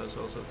Terrasol has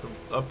also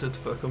opted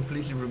for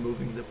completely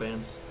removing the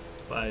bands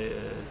by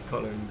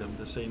coloring them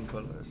the same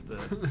color as the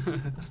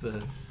as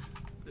the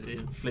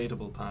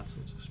inflatable part, so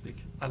to speak.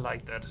 I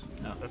like that.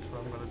 Yeah. That's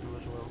what I'm gonna do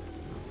as well.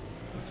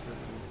 That's very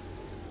cool.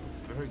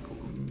 It's very cool.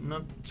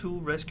 Not too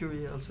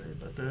rescue-y, I'll say,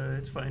 but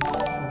it's fine. Two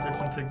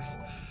different things.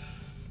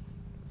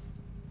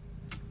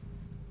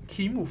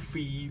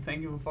 Chemofi,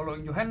 thank you for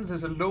following. Johannes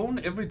is alone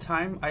every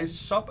time I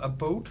sub a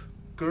boat.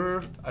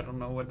 Grr, I don't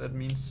know what that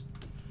means.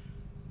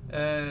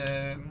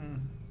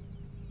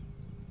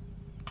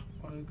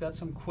 We've got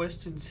some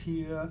questions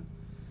here.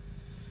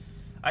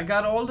 I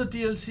got all the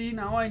DLC,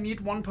 now I need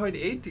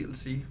 1.8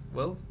 DLC.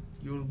 Well,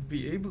 you'll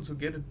be able to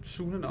get it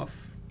soon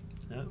enough.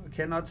 Yeah. I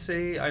cannot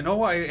say. I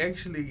know I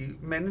actually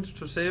managed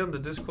to say on the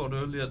Discord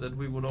earlier that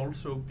we would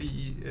also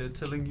be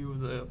telling you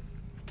the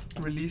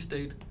release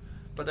date,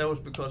 but that was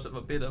because of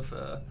a bit of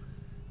a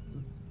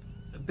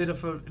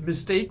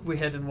mistake we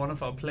had in one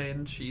of our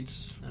plan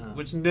sheets,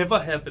 which never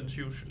happens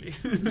usually.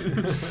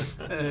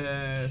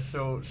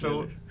 So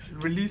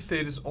release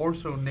date is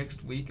also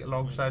next week,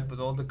 alongside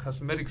with all the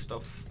cosmetic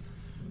stuff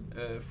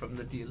from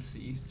the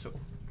DLC. So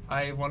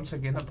I once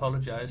again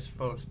apologize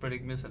for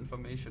spreading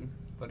misinformation,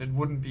 but it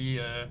wouldn't be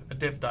a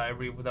dev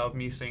diary without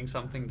me saying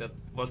something that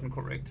wasn't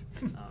correct.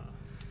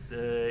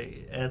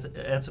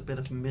 Adds a bit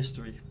of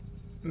mystery.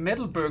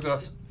 Metal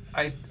Burgers,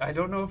 I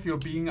don't know if you're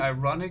being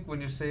ironic when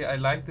you say I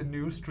like the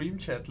new stream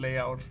chat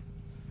layout.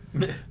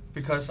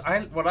 Because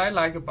what I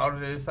like about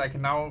it is I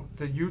can now,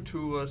 the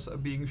YouTubers are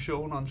being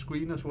shown on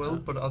screen as well,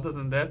 but other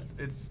than that,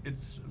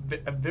 it's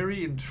a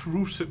very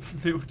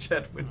intrusive new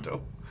chat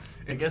window.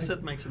 I guess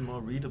that makes it more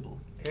readable.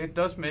 It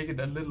does make it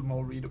a little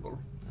more readable.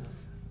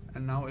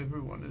 And now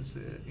everyone is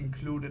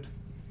included.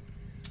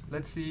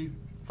 Let's see,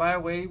 fire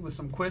away with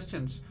some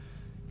questions.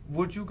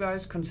 Would you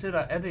guys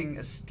consider adding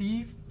a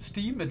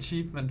Steam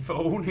achievement for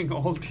owning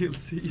all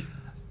DLC?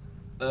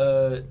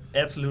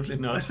 Absolutely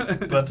not.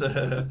 But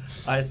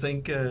I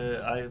think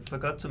I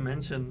forgot to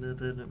mention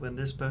that when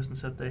this person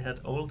said they had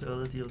all the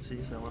other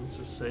DLCs, I want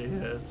to say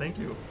thank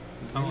you.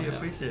 Really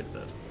appreciate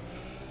that.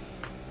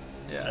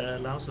 Yeah, it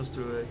allows us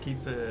to keep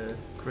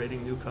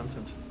creating new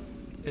content.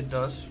 It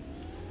does.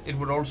 It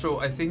would also,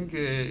 I think,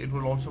 it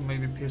will also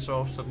maybe piss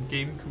off some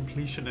game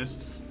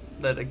completionists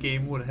that a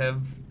game would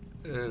have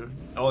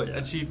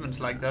achievements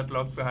like that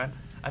locked behind.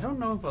 I don't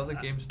know if other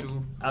games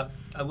do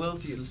I will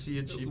DLC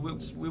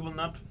achievements. we will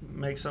not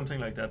make something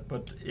like that,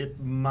 but it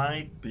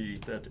might be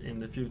that in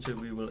the future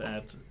we will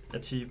add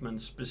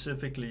achievements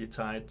specifically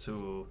tied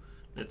to,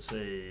 let's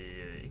say,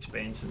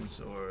 expansions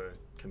or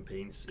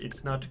campaigns.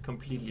 It's not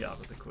completely out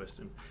of the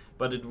question,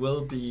 but it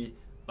will be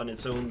on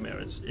its own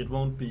merits. It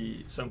won't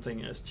be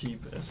something as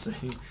cheap as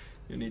saying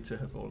you need to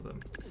have all of them.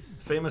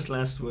 Famous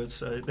last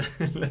words.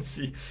 Let's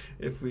see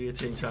if we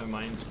change our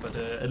minds, but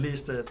at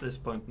least at this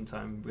point in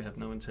time, we have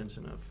no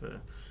intention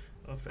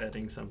of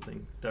adding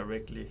something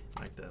directly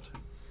like that.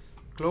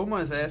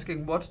 Gloma is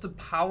asking, what's the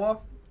power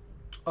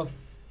of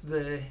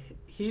the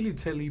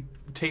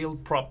tail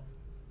prop?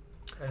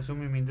 I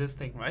assume you mean this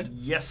thing, right?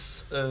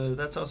 Yes,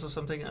 that's also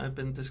something I've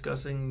been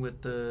discussing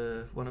with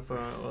one of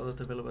our other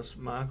developers,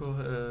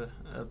 Marco,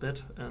 a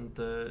bit, and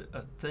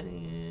I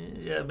think,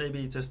 yeah,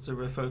 maybe just to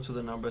refer to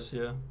the numbers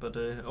here, but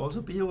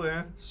also be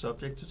aware,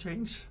 subject to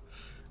change.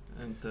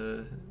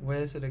 And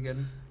where is it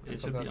again? It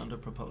should be under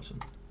propulsion.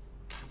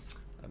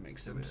 That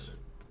makes sense.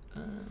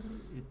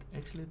 It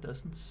actually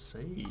doesn't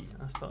say.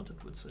 I thought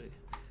it would say.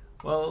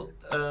 Well,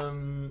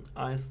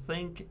 I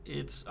think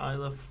it's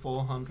either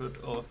 400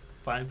 or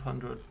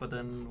 500, but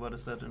then what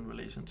is that in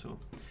relation to?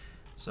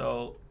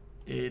 So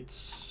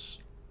it's,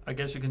 I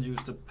guess you can use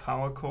the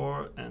power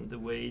core and the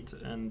weight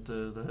and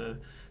the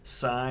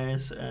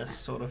size as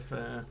sort of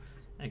a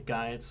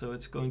guide, so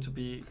it's going to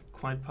be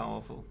quite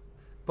powerful.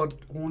 But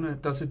Rune,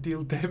 does it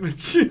deal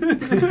damage?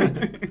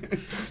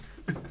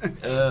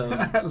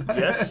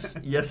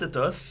 Yes, it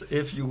does.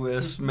 If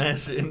you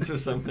smash into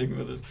something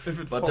with it, if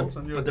it but falls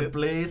on your but the head.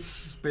 blades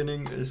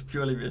spinning is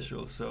purely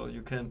visual, so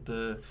you can't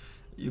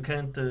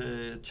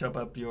chop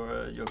up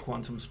your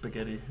quantum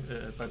spaghetti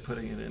by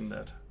putting it in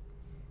that.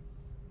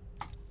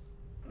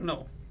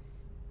 No.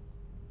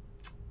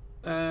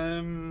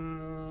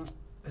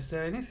 Is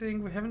there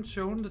anything we haven't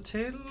shown the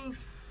tail?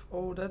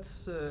 Oh,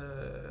 that's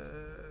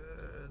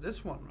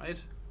this one, right?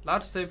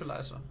 Large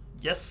stabilizer.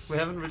 Yes. We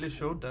haven't really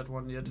showed that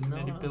one yet in No,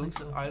 any I don't builds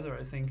think so. either,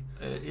 I think.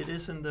 It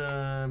is in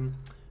the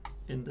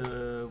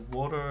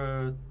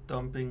water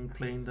dumping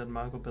plane that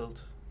Marco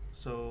built.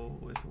 So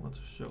if you want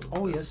to show.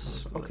 Oh that,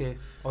 yes, let's do okay.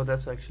 Oh,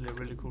 that's actually a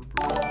really cool that.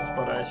 blueprint.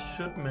 But I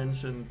should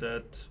mention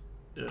that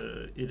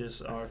it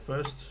is our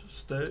first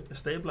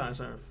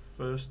stabilizer,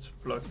 first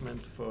block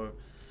meant for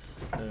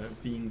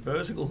being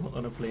vertical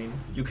on a plane.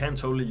 You can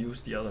totally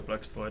use the other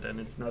blocks for it, and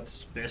it's not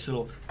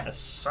special as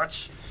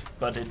such,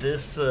 but it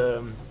is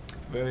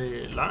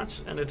very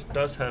large, and it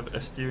does have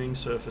a steering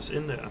surface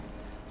in there.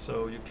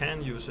 So you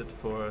can use it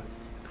for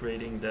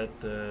creating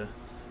that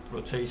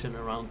rotation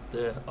around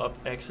the up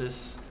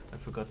axis. I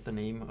forgot the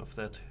name of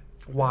that.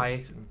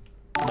 Why?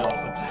 No,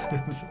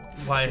 but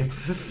Why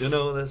axis? you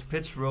know, there's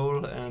pitch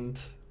roll and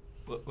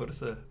what is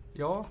the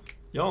Yaw?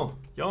 yaw?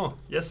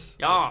 Yes.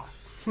 Yeah.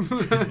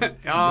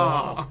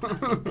 Yeah.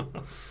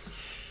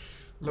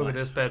 Look Right. at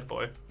this bad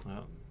boy.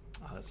 Well,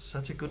 it's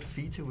such a good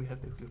feature we have.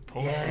 If you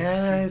pause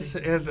Yeah, and see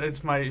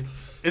it's my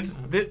it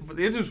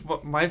is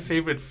what my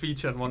favorite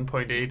feature in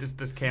 1.8 is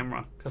this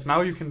camera, because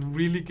now you can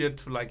really get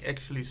to like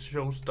actually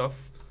show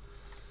stuff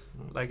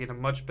like in a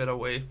much better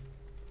way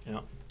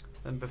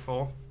than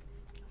before.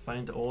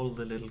 Find all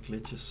the little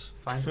glitches.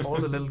 Find all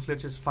the little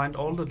glitches. Find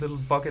all the little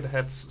bucket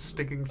heads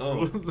sticking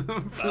through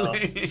the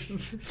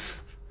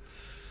planes.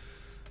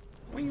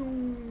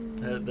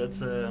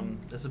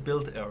 That's a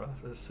build error.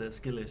 That's a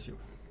skill issue.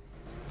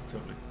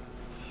 Totally.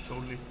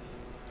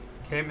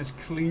 Cam is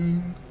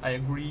clean. I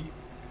agree.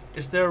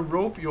 Is there a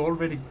rope? You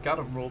already got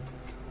a rope.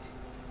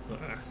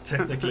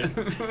 Technically.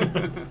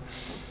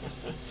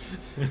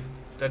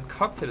 That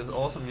cockpit is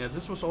awesome. Yeah,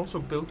 this was also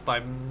built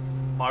by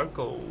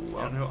Marco,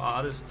 our new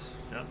artist.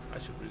 Yeah. I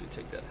should really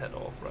take that hat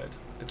off, right?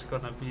 It's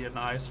gonna be an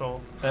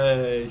eyesore.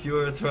 You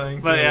were trying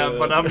to. But yeah,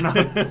 but I'm not.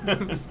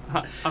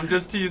 I'm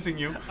just teasing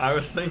you. I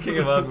was thinking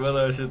about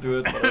whether I should do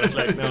it, but I was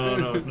like,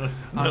 no,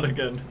 not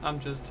again. I'm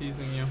just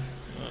teasing you.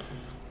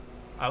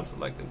 I also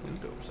like the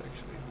windows,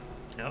 actually.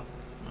 Yeah. I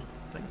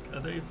think, are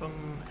they from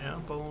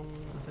Airborne?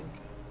 I think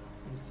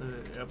it's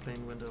the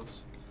airplane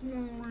windows. Do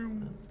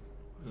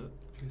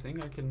you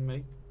think I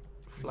can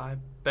fly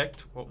back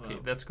to? Okay,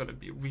 Wow. that's gonna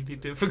be really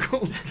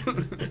difficult.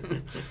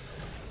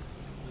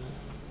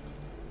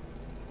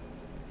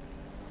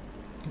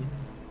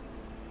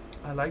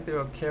 I like that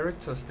your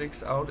character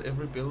sticks out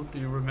every build. Do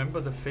you remember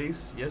the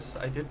face? Yes,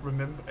 I did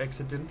remember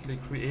accidentally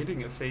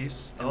creating a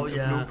face in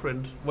a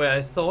blueprint where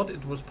I thought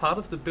it was part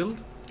of the build,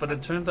 but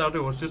it turned out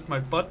it was just my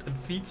butt and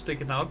feet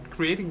sticking out,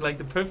 creating like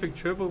the perfect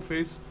turbo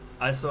face.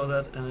 I saw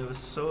that and it was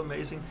so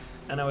amazing.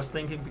 And I was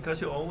thinking,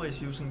 because you're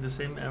always using the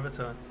same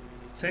avatar,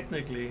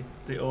 technically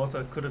the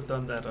author could have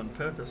done that on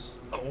purpose.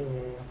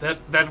 Oh,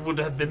 that would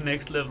have been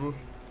next level.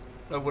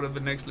 That would have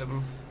been next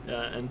level.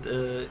 Yeah, and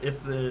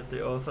if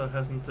the author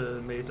hasn't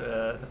made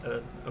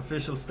an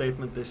official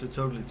statement, they should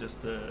totally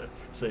just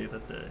say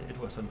that it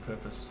was on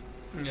purpose.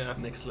 Yeah.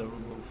 Next level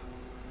move.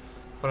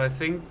 But I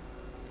think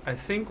I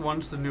think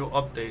once the new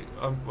update,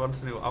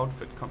 once the new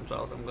outfit comes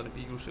out, I'm gonna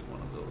be using one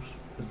of those.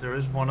 Because there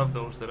is one of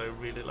those that I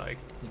really like.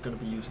 You're gonna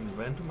be using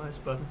the randomize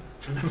button?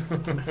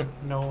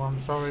 No, I'm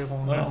sorry,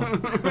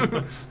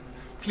 Rona.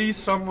 Please,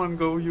 someone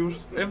go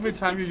use. Every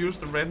time you use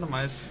the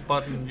randomize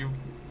button, you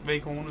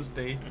make Rona's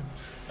day.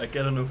 I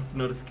get a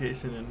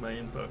notification in my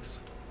inbox.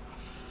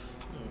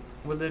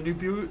 Will there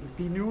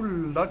be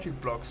new logic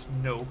blocks?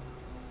 No.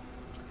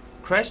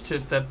 Crash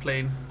test that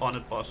plane on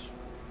it, boss.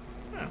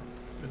 Yeah,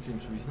 that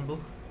seems reasonable.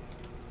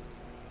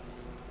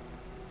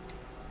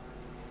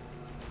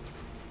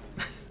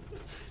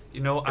 You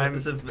know, I'm.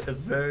 It's a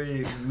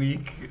very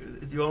weak.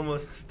 You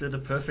almost did a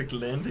perfect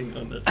landing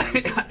on that.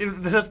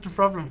 That's the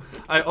problem.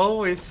 I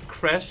always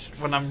crash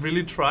when I'm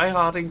really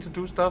try-harding to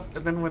do stuff,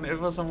 and then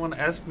whenever someone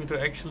asks me to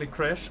actually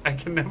crash, I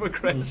can never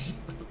crash.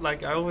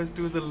 Like, I always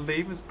do the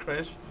lamest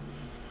crash.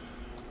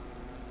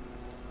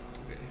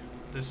 Okay,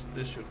 this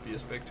should be a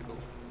spectacle,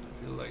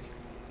 I feel like.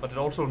 But it's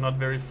also not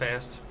very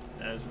fast.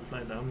 Yeah, it should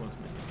fly downwards,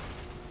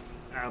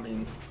 maybe. I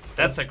mean...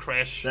 That's a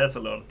crash. That's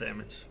a lot of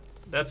damage.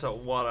 That's a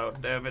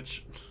lot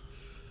damage.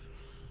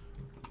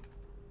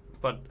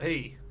 But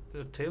hey,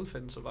 the tail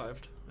fin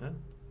survived. Yeah.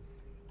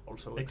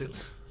 Also,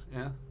 excellent.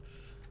 Yeah.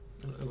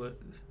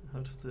 How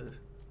does the?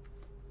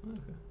 Oh,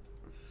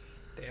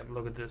 okay. Damn!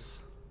 Look at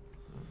this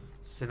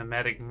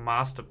cinematic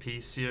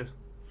masterpiece here.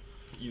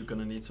 You're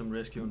gonna need some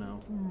rescue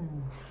now.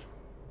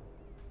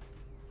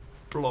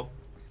 Plop.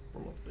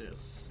 Plop.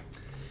 Yes.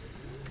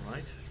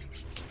 Right.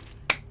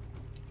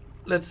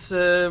 Let's.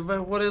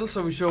 What else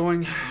are we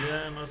showing?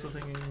 Yeah, I'm also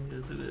thinking.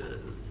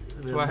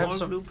 Do I have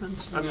some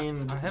blueprints? I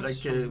mean,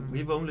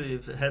 we've only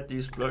had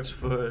these blocks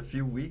for a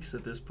few weeks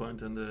at this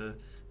point, and the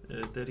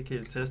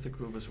dedicated tester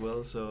group as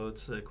well. So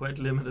it's quite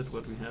limited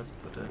what we have.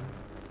 But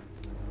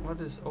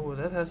what is? Oh,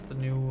 that has the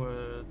new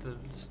the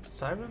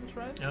sirens,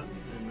 right? yeah,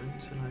 the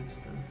emergency lights.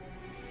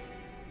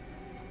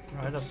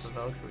 Right up the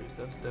Valkyries.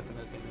 That's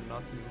definitely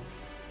not new.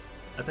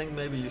 I think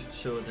maybe you should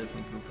show a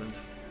different blueprint.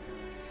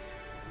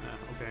 Yeah.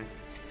 Okay.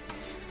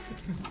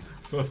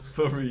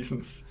 for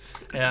reasons.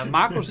 Yeah,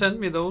 Marco sent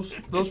me those.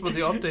 Those were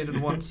the updated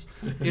ones.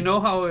 You know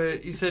how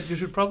he said you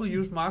should probably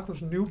use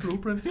Marco's new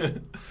blueprints?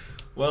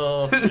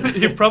 Well...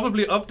 He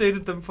probably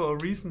updated them for a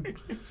reason.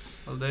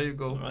 Well, there you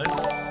go. Right.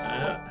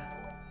 Yeah.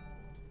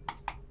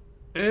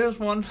 Here's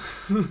one.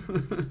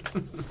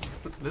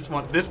 This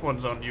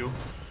one's on you.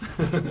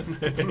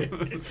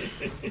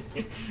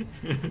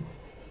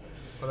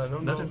 But I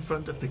don't know. Not in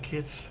front of the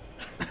kids.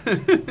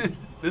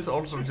 This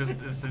also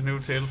just is the new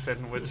tail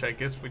fin, which I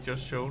guess we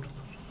just showed.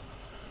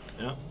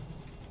 Yeah,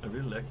 I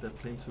really like that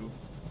plane too.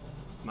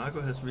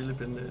 Marco has really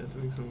been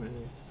doing some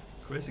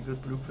crazy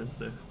good blueprints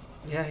there.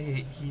 Yeah,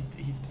 he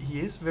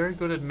is very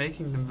good at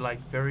making them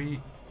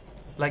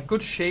like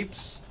good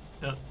shapes.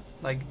 Yeah.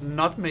 Like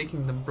not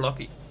making them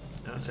blocky.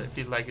 Yeah. Which I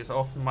feel like is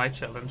often my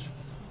challenge.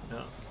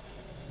 Yeah.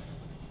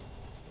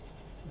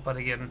 But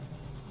again,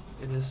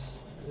 it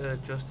is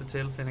just a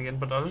tail fin again.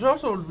 But there's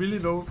also really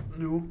no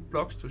new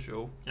blocks to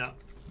show. Yeah.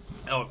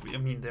 Oh, I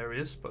mean there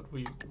is, but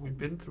we've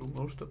been through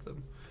most of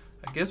them.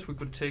 I guess we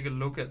could take a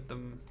look at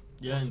them.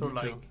 Yeah, also in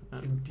detail.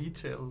 Like in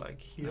detail, like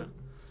here.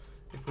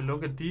 Yeah. If we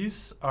look at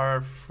these,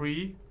 are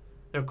free.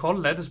 They're called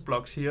lattice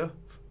blocks here,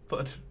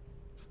 but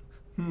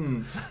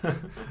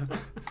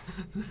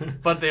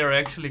but they are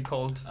actually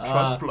called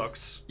truss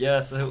blocks.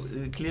 Yeah, so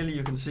clearly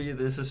you can see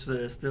this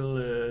is still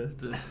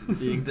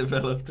being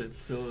developed. It's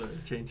still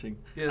changing.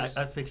 Yes.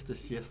 I fixed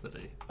this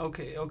yesterday.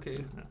 Okay.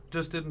 Yeah.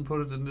 Just didn't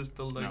put it in this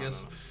build, I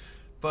guess. No.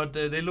 But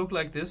they look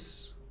like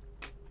this,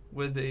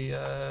 with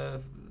a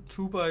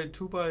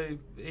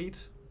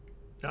 2x2x8.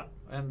 Yeah.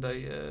 And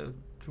a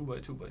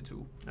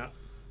 2x2x2. Yeah.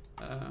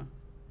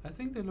 I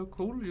think they look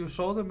cool. You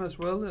saw them as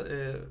well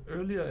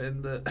earlier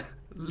in the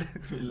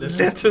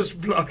letters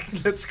block.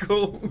 Let's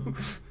go.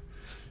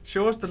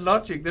 Show us the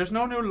logic. There's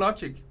no new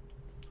logic.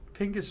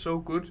 Pink is so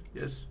good.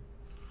 Yes.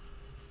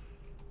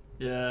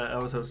 Yeah, I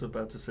was also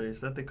about to say,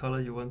 is that the color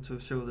you want to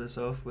show this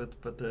off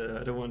with? But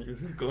I don't want you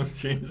to go and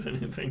change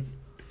anything.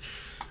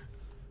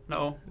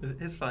 No.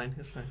 It's fine.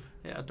 It's fine.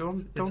 Yeah,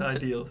 don't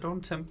ideal.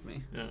 Don't tempt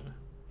me. Yeah.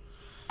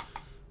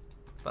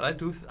 But I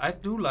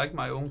do like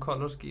my own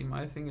color scheme.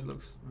 I think it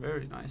looks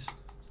very nice.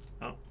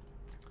 Oh.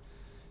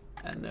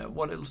 And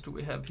what else do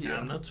we have here? Yeah,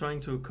 I'm not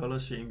trying to color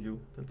shame you.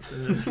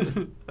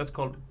 That's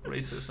called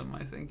racism,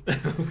 I think.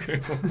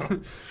 Okay. Well,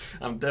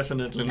 I'm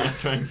definitely not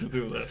trying to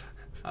do that.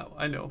 Oh,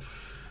 I know.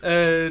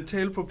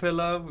 Tail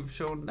propeller, we've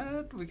shown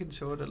that. We can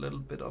show it a little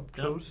bit up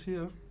close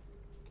here.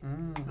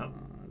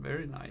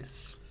 Very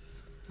nice.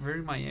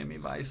 Very Miami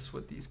Vice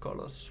with these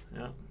colors.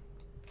 Yeah.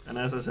 And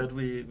as I said,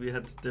 we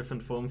had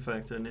different form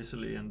factor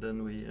initially, and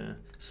then we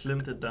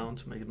slimmed it down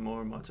to make it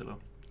more modular.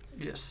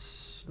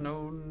 Yes.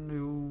 No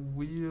new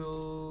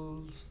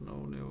wheels,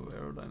 no new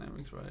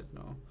aerodynamics, right?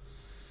 No.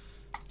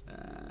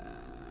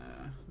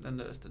 Then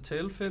there's the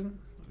tail fin,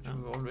 which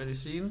we've already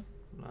seen.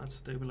 Large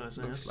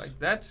stabilizer. Looks like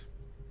that.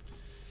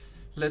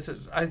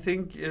 Letters. I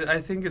think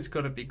it's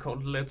gonna be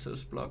called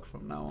letters block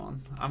from now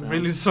on. I'm Sounds-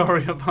 really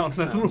sorry about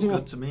that. Sounds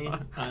good to me.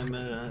 I'm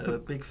a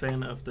big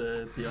fan of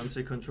the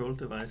Beyonce control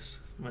device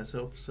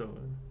myself, so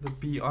The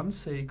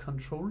Beyonce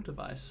control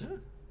device. yeah,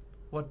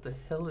 What the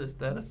hell is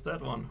that? that's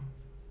that one.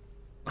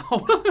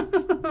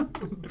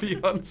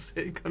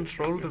 Beyonce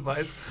control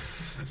device.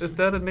 Is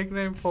that a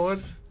nickname for it?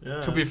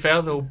 Yeah. To be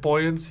fair, though,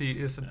 buoyancy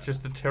is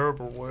just a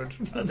terrible word.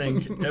 I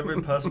think every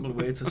possible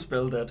way to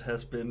spell that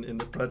has been in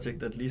the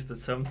project at least at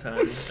some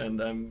time, and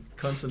I'm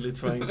constantly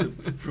trying to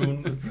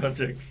prune the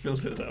project,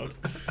 filter it out,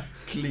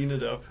 clean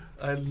it up.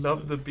 I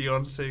love the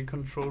Beyonce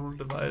control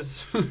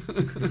device.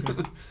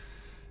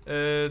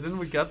 Then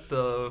we got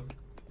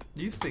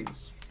these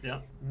things.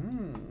 Yeah.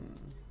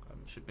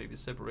 I should maybe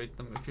separate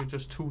them if you're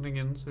just tuning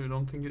in, so you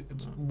don't think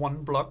it's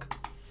one block.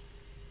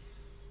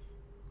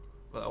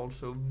 But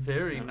also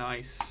very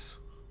nice,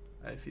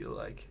 I feel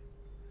like.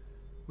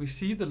 We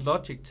see the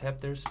logic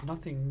tab, there's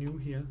nothing new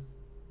here.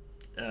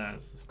 Yeah,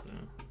 it's just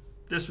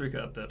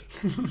disregard that.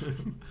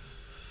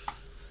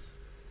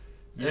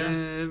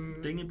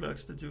 Dingy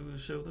blocks, did you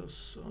show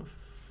those off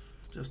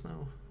just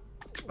now?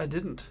 I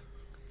didn't.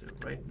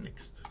 They're right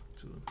next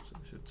to them, so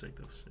we should take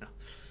those. Yeah.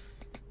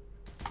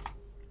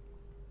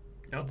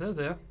 Oh, they're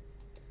there.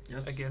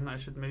 Yes. Again, I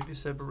should maybe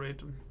separate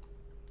them.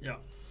 Yeah.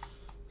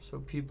 So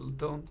people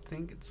don't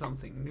think it's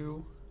something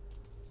new.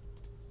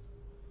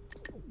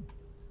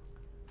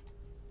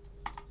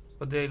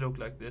 But they look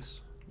like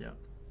this. Yeah.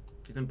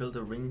 You can build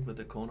a ring with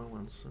the corner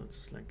ones, so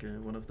it's like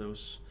one of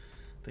those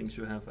things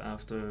you have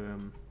after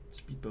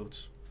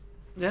speedboats.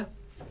 Yeah.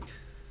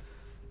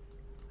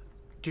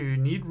 Do you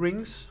need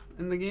rings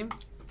in the game?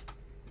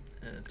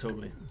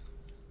 Totally.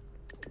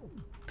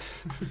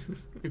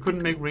 You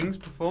couldn't make rings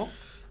before?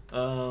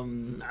 I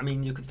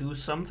mean, you could do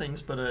some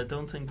things, but I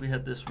don't think we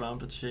had this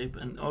rounded shape.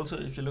 And also,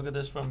 if you look at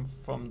this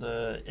from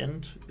the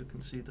end, you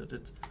can see that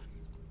it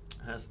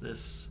has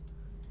this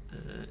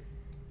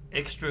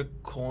extra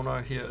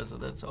corner here. So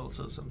that's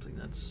also something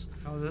that's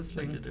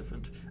slightly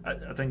different.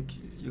 I think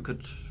you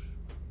could.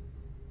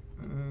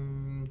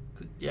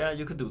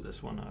 You could do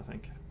this one. I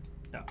think.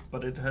 Yeah,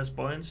 but it has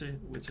buoyancy,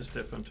 which is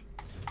different.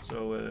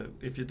 So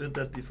if you did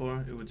that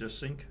before, it would just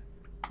sink.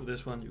 With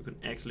this one, you can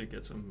actually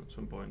get some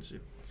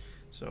buoyancy.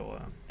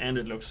 So and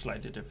it looks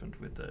slightly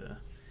different with the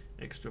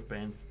extra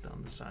band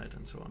down the side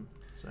and so on.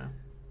 So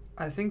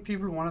I think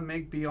people want to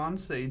make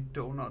Beyonce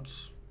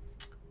donuts.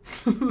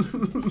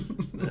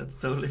 that's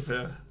totally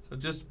fair. So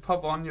just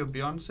pop on your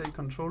Beyonce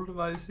control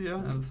device here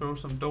and throw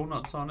some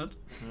donuts on it.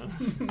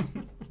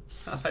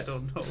 I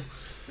don't know.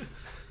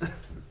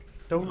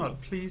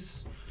 Donut,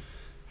 please.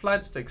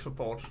 Flight stick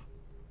support.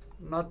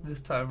 Not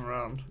this time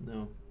around.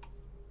 No.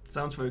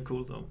 Sounds very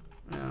cool though.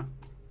 Yeah.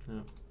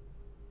 Yeah.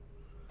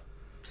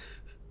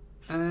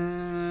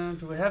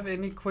 Do we have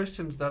any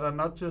questions that are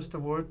not just the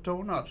word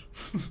donut?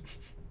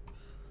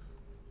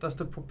 Does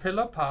the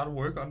propeller part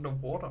work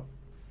underwater?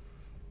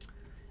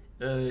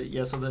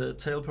 Yeah, so the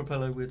tail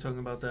propeller we're talking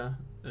about there,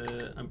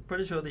 I'm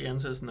pretty sure the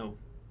answer is no.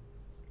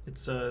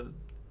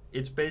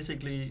 It's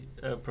basically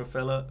a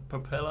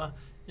propeller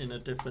in a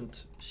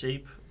different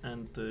shape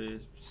and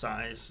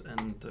size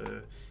and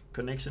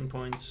connection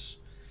points,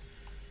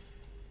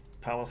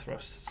 power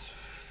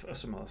thrusts, or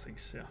some other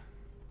things, yeah.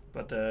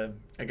 But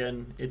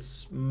again,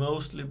 it's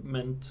mostly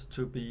meant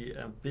to be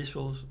a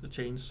visual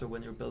change, so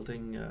when you're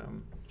building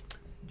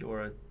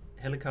your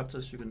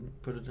helicopters, you can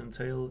put it in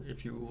tail.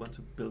 If you want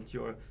to build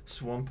your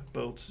swamp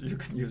boat, you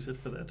can use it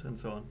for that, and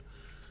so on.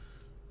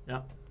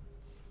 Yeah.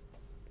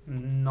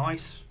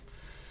 Nice.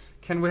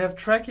 Can we have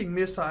tracking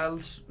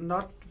missiles?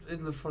 Not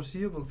in the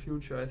foreseeable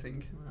future, I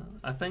think.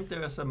 I think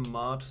there is a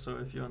mod, so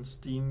if you're on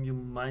Steam, you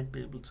might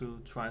be able to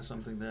try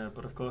something there.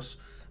 But of course,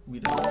 we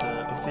don't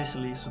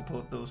officially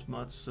support those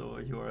mods, so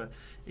your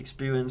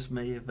experience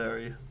may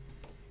vary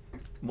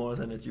more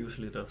than it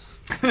usually does.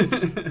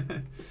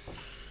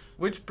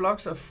 Which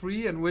blocks are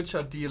free and which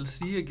are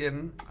DLC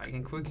again? I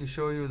can quickly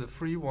show you the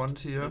free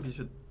ones here. Maybe you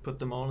should put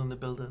them all in the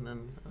builder and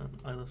then on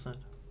either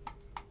side.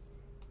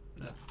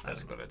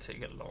 That's gonna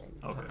take a long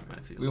time, I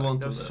feel. We won't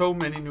do There's that. so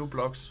many new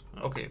blocks.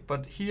 Okay,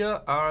 but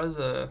here are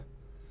the...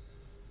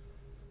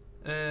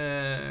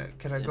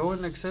 can I go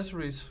in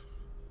accessories?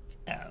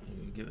 Yeah,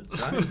 give it a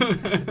try.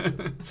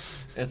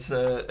 It's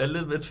a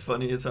little bit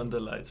funny. It's on the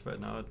lights right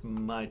now. It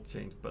might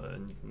change, but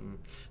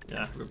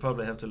yeah, we'll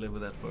probably have to live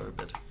with that for a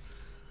bit.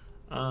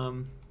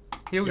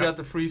 Here we got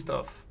the free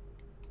stuff.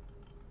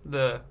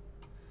 The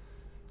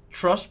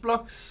truss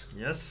blocks.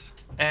 Yes.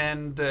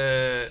 And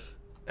the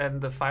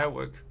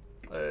firework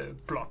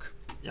block.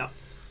 Yeah.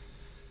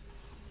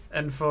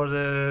 And for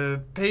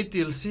the paid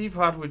DLC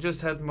part, we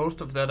just had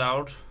most of that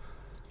out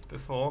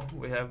before.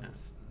 We have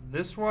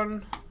this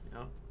one.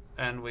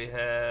 And we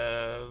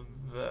have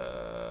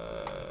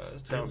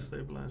tail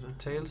stabilizer.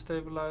 Tail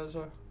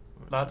stabilizer.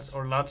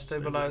 Large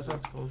stabilizer.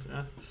 Called,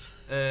 yeah.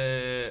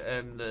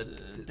 And the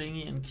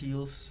dinghy and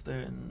keels,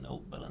 they're in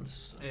old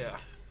balance. Yeah.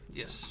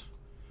 Yes.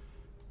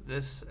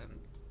 This and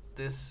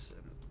this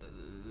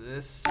and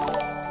this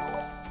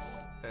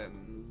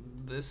and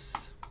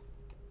this.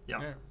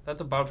 Yeah.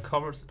 That about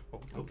covers it. Oh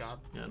my Oops. god.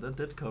 Yeah, that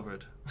did cover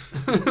it.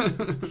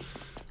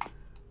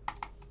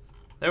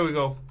 There we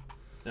go.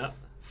 Yeah.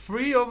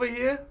 3 over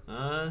here.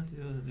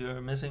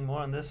 You're missing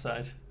more on this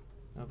side.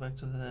 Go back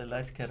to the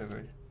lights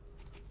category.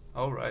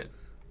 All right.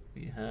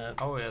 We have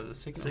The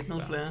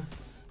signal flare,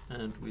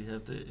 and we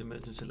have the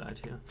emergency light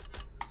here.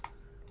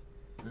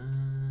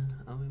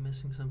 Are we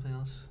missing something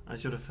else? I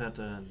should have had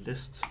a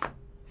list.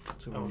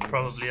 I would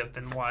probably have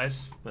been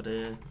wise. But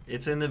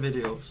it's in the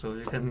video, so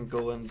you can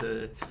go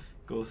and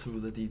go through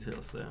the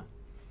details there.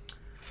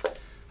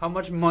 How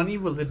much money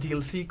will the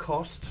DLC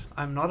cost?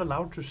 I'm not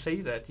allowed to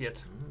say that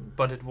yet,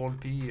 but it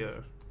won't be,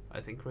 I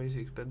think,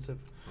 crazy expensive.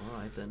 All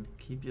right, then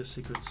keep your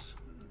secrets.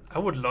 I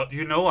would love,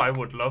 I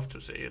would love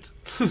to say it.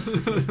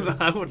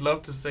 I would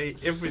love to say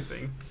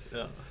everything.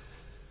 Yeah.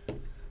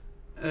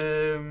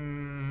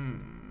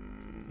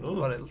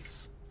 What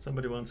else?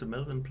 Somebody wants a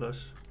Melvin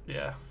plush.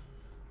 Yeah.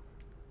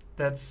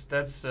 That's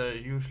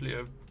usually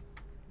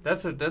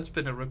that's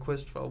been a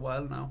request for a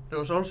while now. There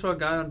was also a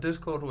guy on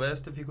Discord who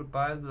asked if he could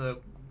buy the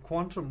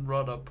Quantum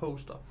Rudder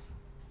poster.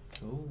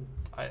 Oh.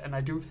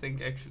 I do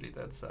think actually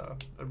that's a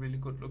really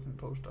good looking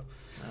poster.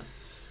 Yeah.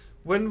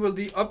 When will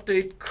the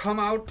update come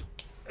out?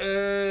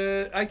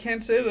 I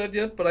can't say that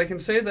yet, but I can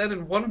say that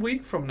in 1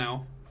 week from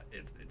now.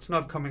 It's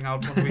not coming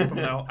out 1 week from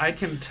now. I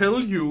can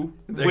tell you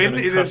when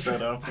it is.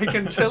 I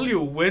can tell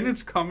you when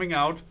it's coming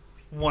out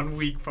 1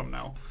 week from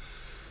now.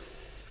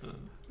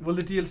 Will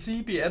the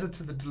DLC be added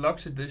to the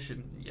deluxe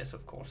edition? Yes,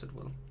 of course it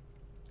will.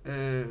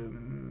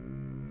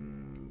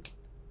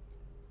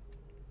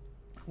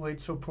 Wait,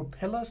 so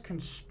propellers can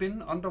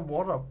spin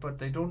underwater, but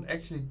they don't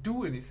actually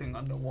do anything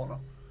underwater?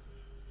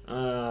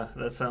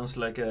 That sounds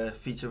like a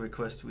feature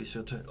request we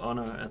should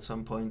honor at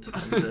some point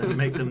and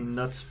make them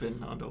not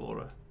spin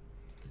underwater.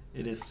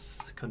 It is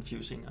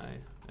confusing.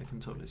 I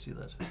can totally see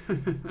that.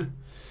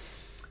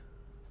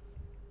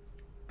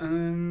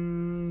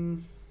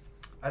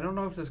 I don't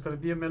know if there's going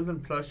to be a Melvin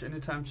plush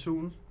anytime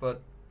soon,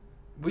 but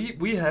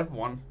we have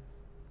one,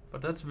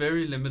 but that's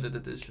very limited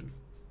edition.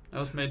 That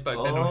was made by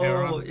Ben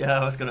O'Hara. Oh,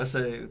 yeah, I was gonna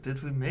say,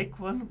 did we make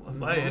one?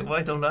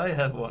 Why don't I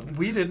have one?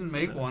 We didn't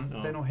make one.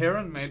 No. Ben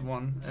O'Hara made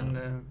one,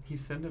 and he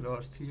sent it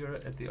us here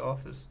at the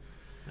office.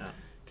 Yeah,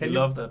 can you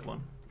love that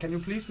one. Can you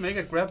please make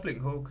a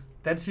grappling hook?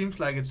 That seems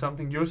like it's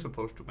something you're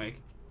supposed to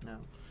make. Yeah.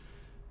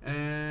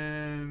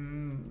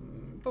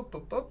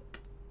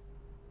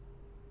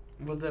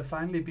 Will there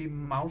finally be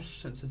mouse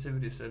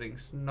sensitivity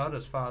settings? Not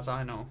as far as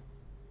I know.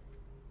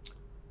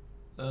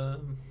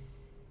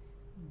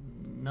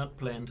 Not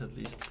planned, at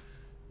least.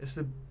 Is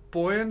the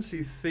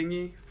buoyancy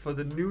thingy for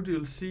the new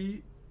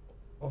DLC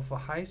or for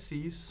high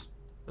seas?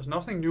 There's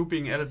nothing new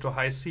being added to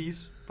high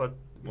seas, but...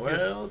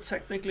 Well,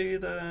 technically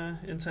the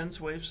intense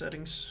wave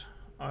settings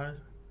are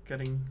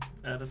getting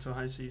added to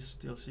high seas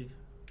DLC.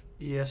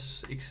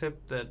 Yes,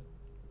 except that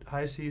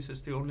high seas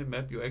is the only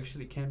map you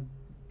actually can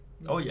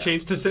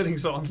change the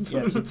settings on.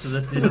 Yeah, to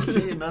the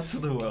DLC, not to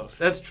the world.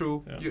 That's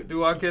true. Yeah.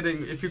 You are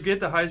getting, if you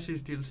get the high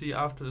seas DLC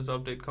after this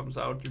update comes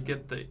out, you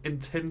get the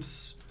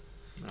intense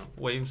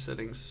wave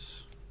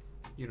settings.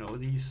 You know,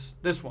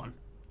 this one.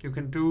 You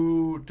can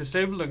do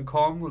disable and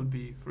calm will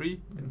be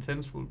free.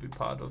 Intense will be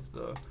part of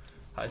the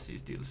high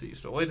seas DLC.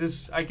 So it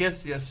is, I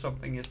guess, yes,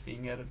 something is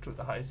being added to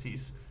the high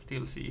seas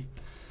DLC.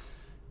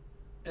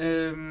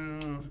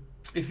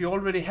 If you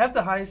already have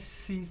the high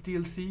seas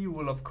DLC, you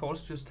will of course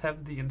just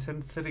have the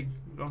intense setting.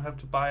 You don't have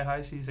to buy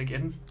high seas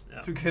again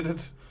to get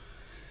it.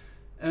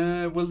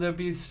 Will there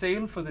be a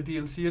sale for the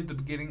DLC at the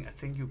beginning? I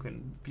think you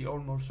can be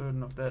almost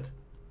certain of that.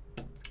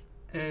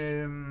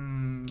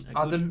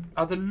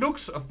 Are the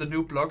looks of the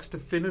new blocks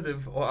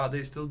definitive, or are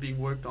they still being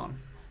worked on?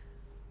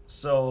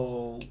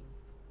 So,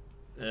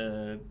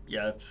 I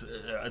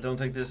don't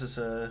think this is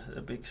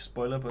a big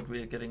spoiler, but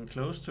we are getting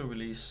close to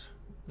release.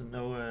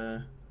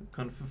 No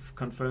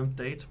confirmed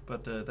date,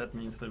 but that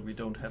means that we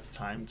don't have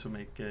time to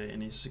make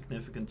any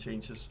significant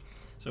changes.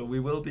 So we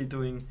will be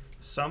doing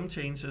some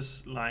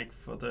changes, like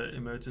for the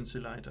emergency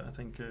light. I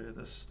think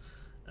there's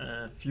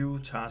a few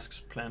tasks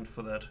planned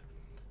for that,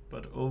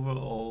 but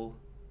overall,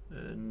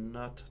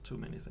 not too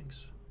many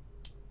things.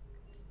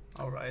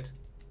 All right.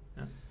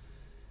 Yeah.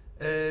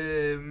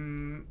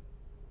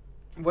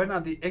 What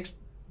are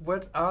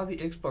the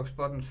Xbox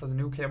buttons for the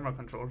new camera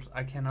controls?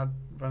 I cannot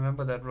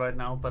remember that right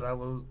now, but I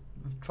will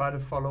try to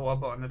follow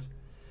up on it.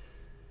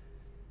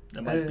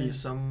 There might be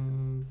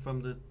some from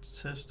the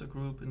tester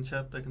group in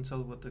chat that can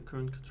tell what the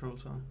current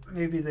controls are.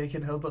 Maybe they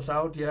can help us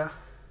out, yeah.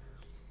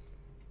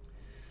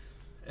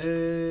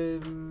 Are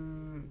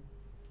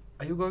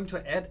you going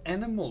to add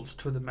animals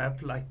to the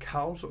map, like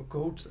cows or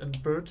goats and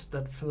birds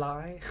that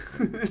fly?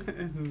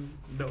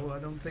 No, I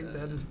don't think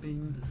that is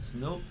being... There's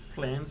no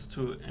plans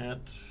to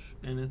add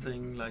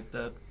anything like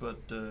that,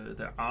 but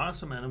there are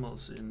some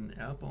animals in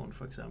Airborne,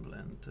 for example,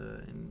 and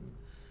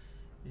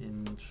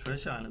in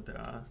Treasure Island there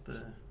are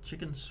the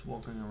chickens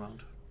walking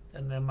around.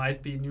 And there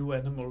might be new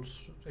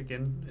animals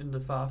again in the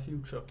far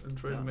future in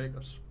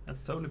Trailmakers.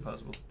 That's totally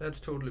possible. That's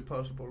totally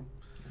possible.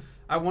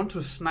 I want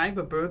to snipe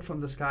a bird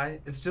from the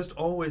sky. It's just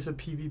always a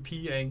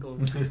PvP angle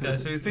with this guy.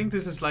 So you think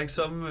this is like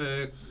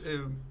some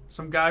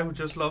guy who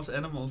just loves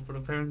animals, but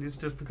apparently it's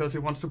just because he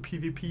wants to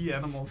PvP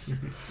animals.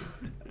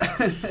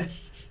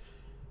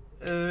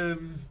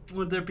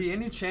 Will there be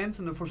any chance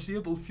in the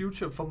foreseeable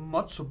future for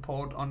mod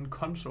support on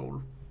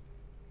console?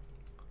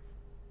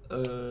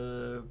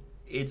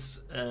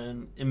 It's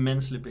an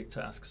immensely big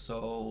task,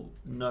 so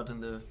not in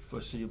the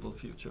foreseeable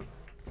future.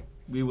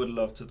 We would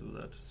love to do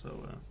that,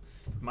 so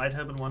might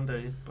happen one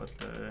day, but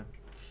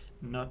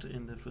not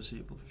in the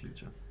foreseeable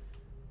future.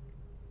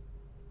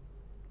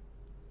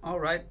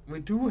 Alright, we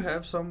do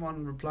have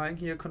someone replying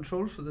here.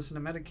 Controls for the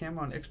cinematic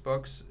camera on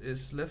Xbox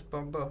is left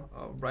bumper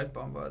or right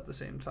bumper at the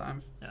same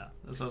time. Yeah,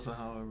 that's also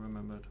how I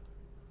remembered.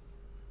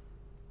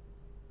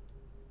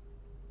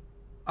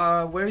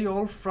 Where are you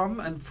all from,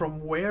 and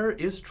from where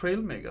is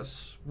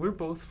Trailmakers? We're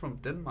both from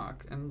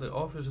Denmark, and the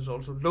office is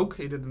also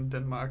located in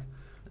Denmark.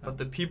 Yeah. But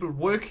the people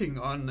working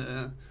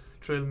on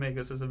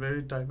Trailmakers is a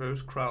very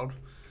diverse crowd.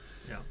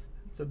 Yeah,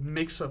 it's a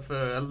mix of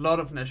a lot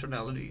of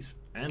nationalities.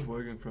 And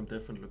working from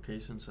different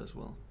locations as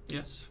well.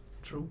 Yes,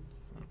 true.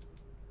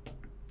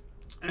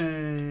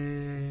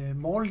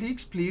 More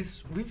leaks,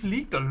 please. We've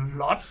leaked a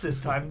lot this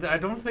time. I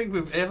don't think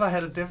we've ever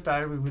had a dev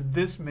diary with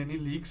this many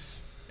leaks.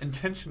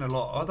 Intentional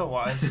or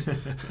otherwise.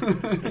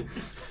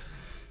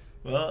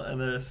 Well, and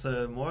there's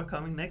more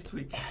coming next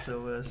week,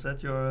 so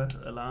set your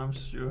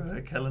alarms, your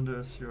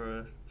calendars,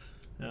 your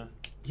yeah.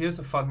 Here's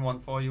a fun one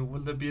for you. Will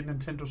there be a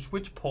Nintendo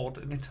Switch port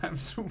anytime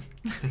soon?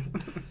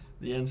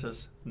 The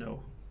answer's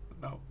no.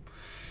 No.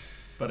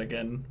 But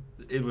again,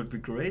 it would be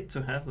great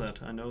to have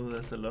that. I know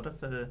there's a lot of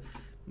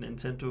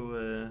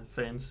Nintendo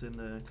fans in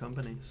the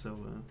company, so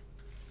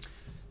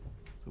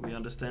we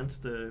understand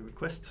the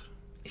request.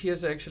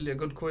 Here's actually a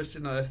good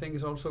question that I think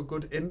is also a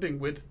good ending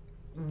with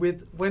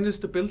when is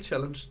the build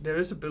challenge? There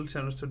is a build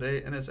challenge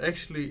today, and it's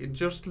actually in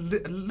just a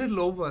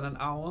little over an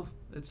hour.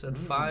 It's at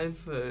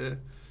 5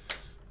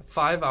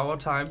 hour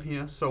time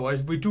here, so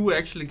we do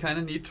actually kind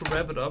of need to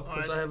wrap it up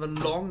because I have a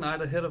long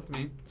night ahead of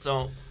me.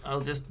 So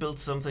I'll just build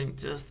something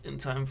just in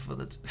time for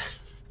the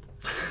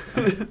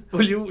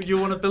Well, you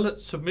want to build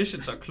it?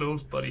 Submissions are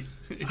closed, buddy.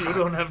 You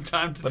don't have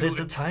time to do it. But it's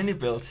a tiny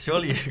build.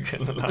 Surely you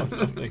can allow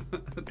something.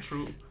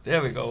 True.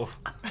 There we go.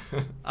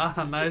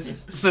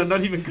 Nice. They're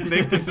not even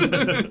connected.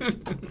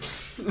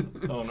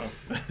 Oh no,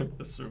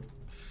 that's true.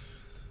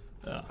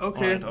 Yeah.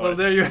 Okay, all right. Well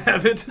there you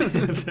have it.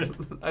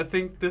 I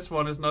think this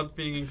one is not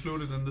being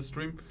included in the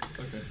stream.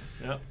 Okay.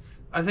 Yeah.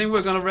 I think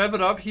we're gonna wrap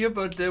it up here,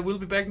 but we'll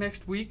be back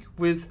next week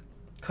with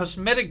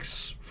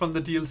cosmetics from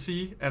the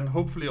DLC and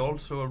hopefully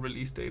also a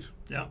release date.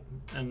 Yeah,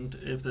 and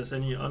if there's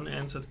any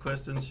unanswered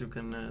questions, you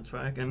can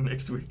try again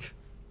next week.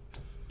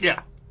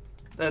 Yeah,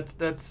 that's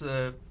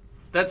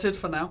it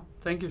for now.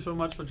 Thank you so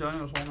much for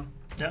joining us, Roman.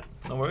 Yeah,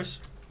 no worries.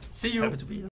 See you. Happy to be here.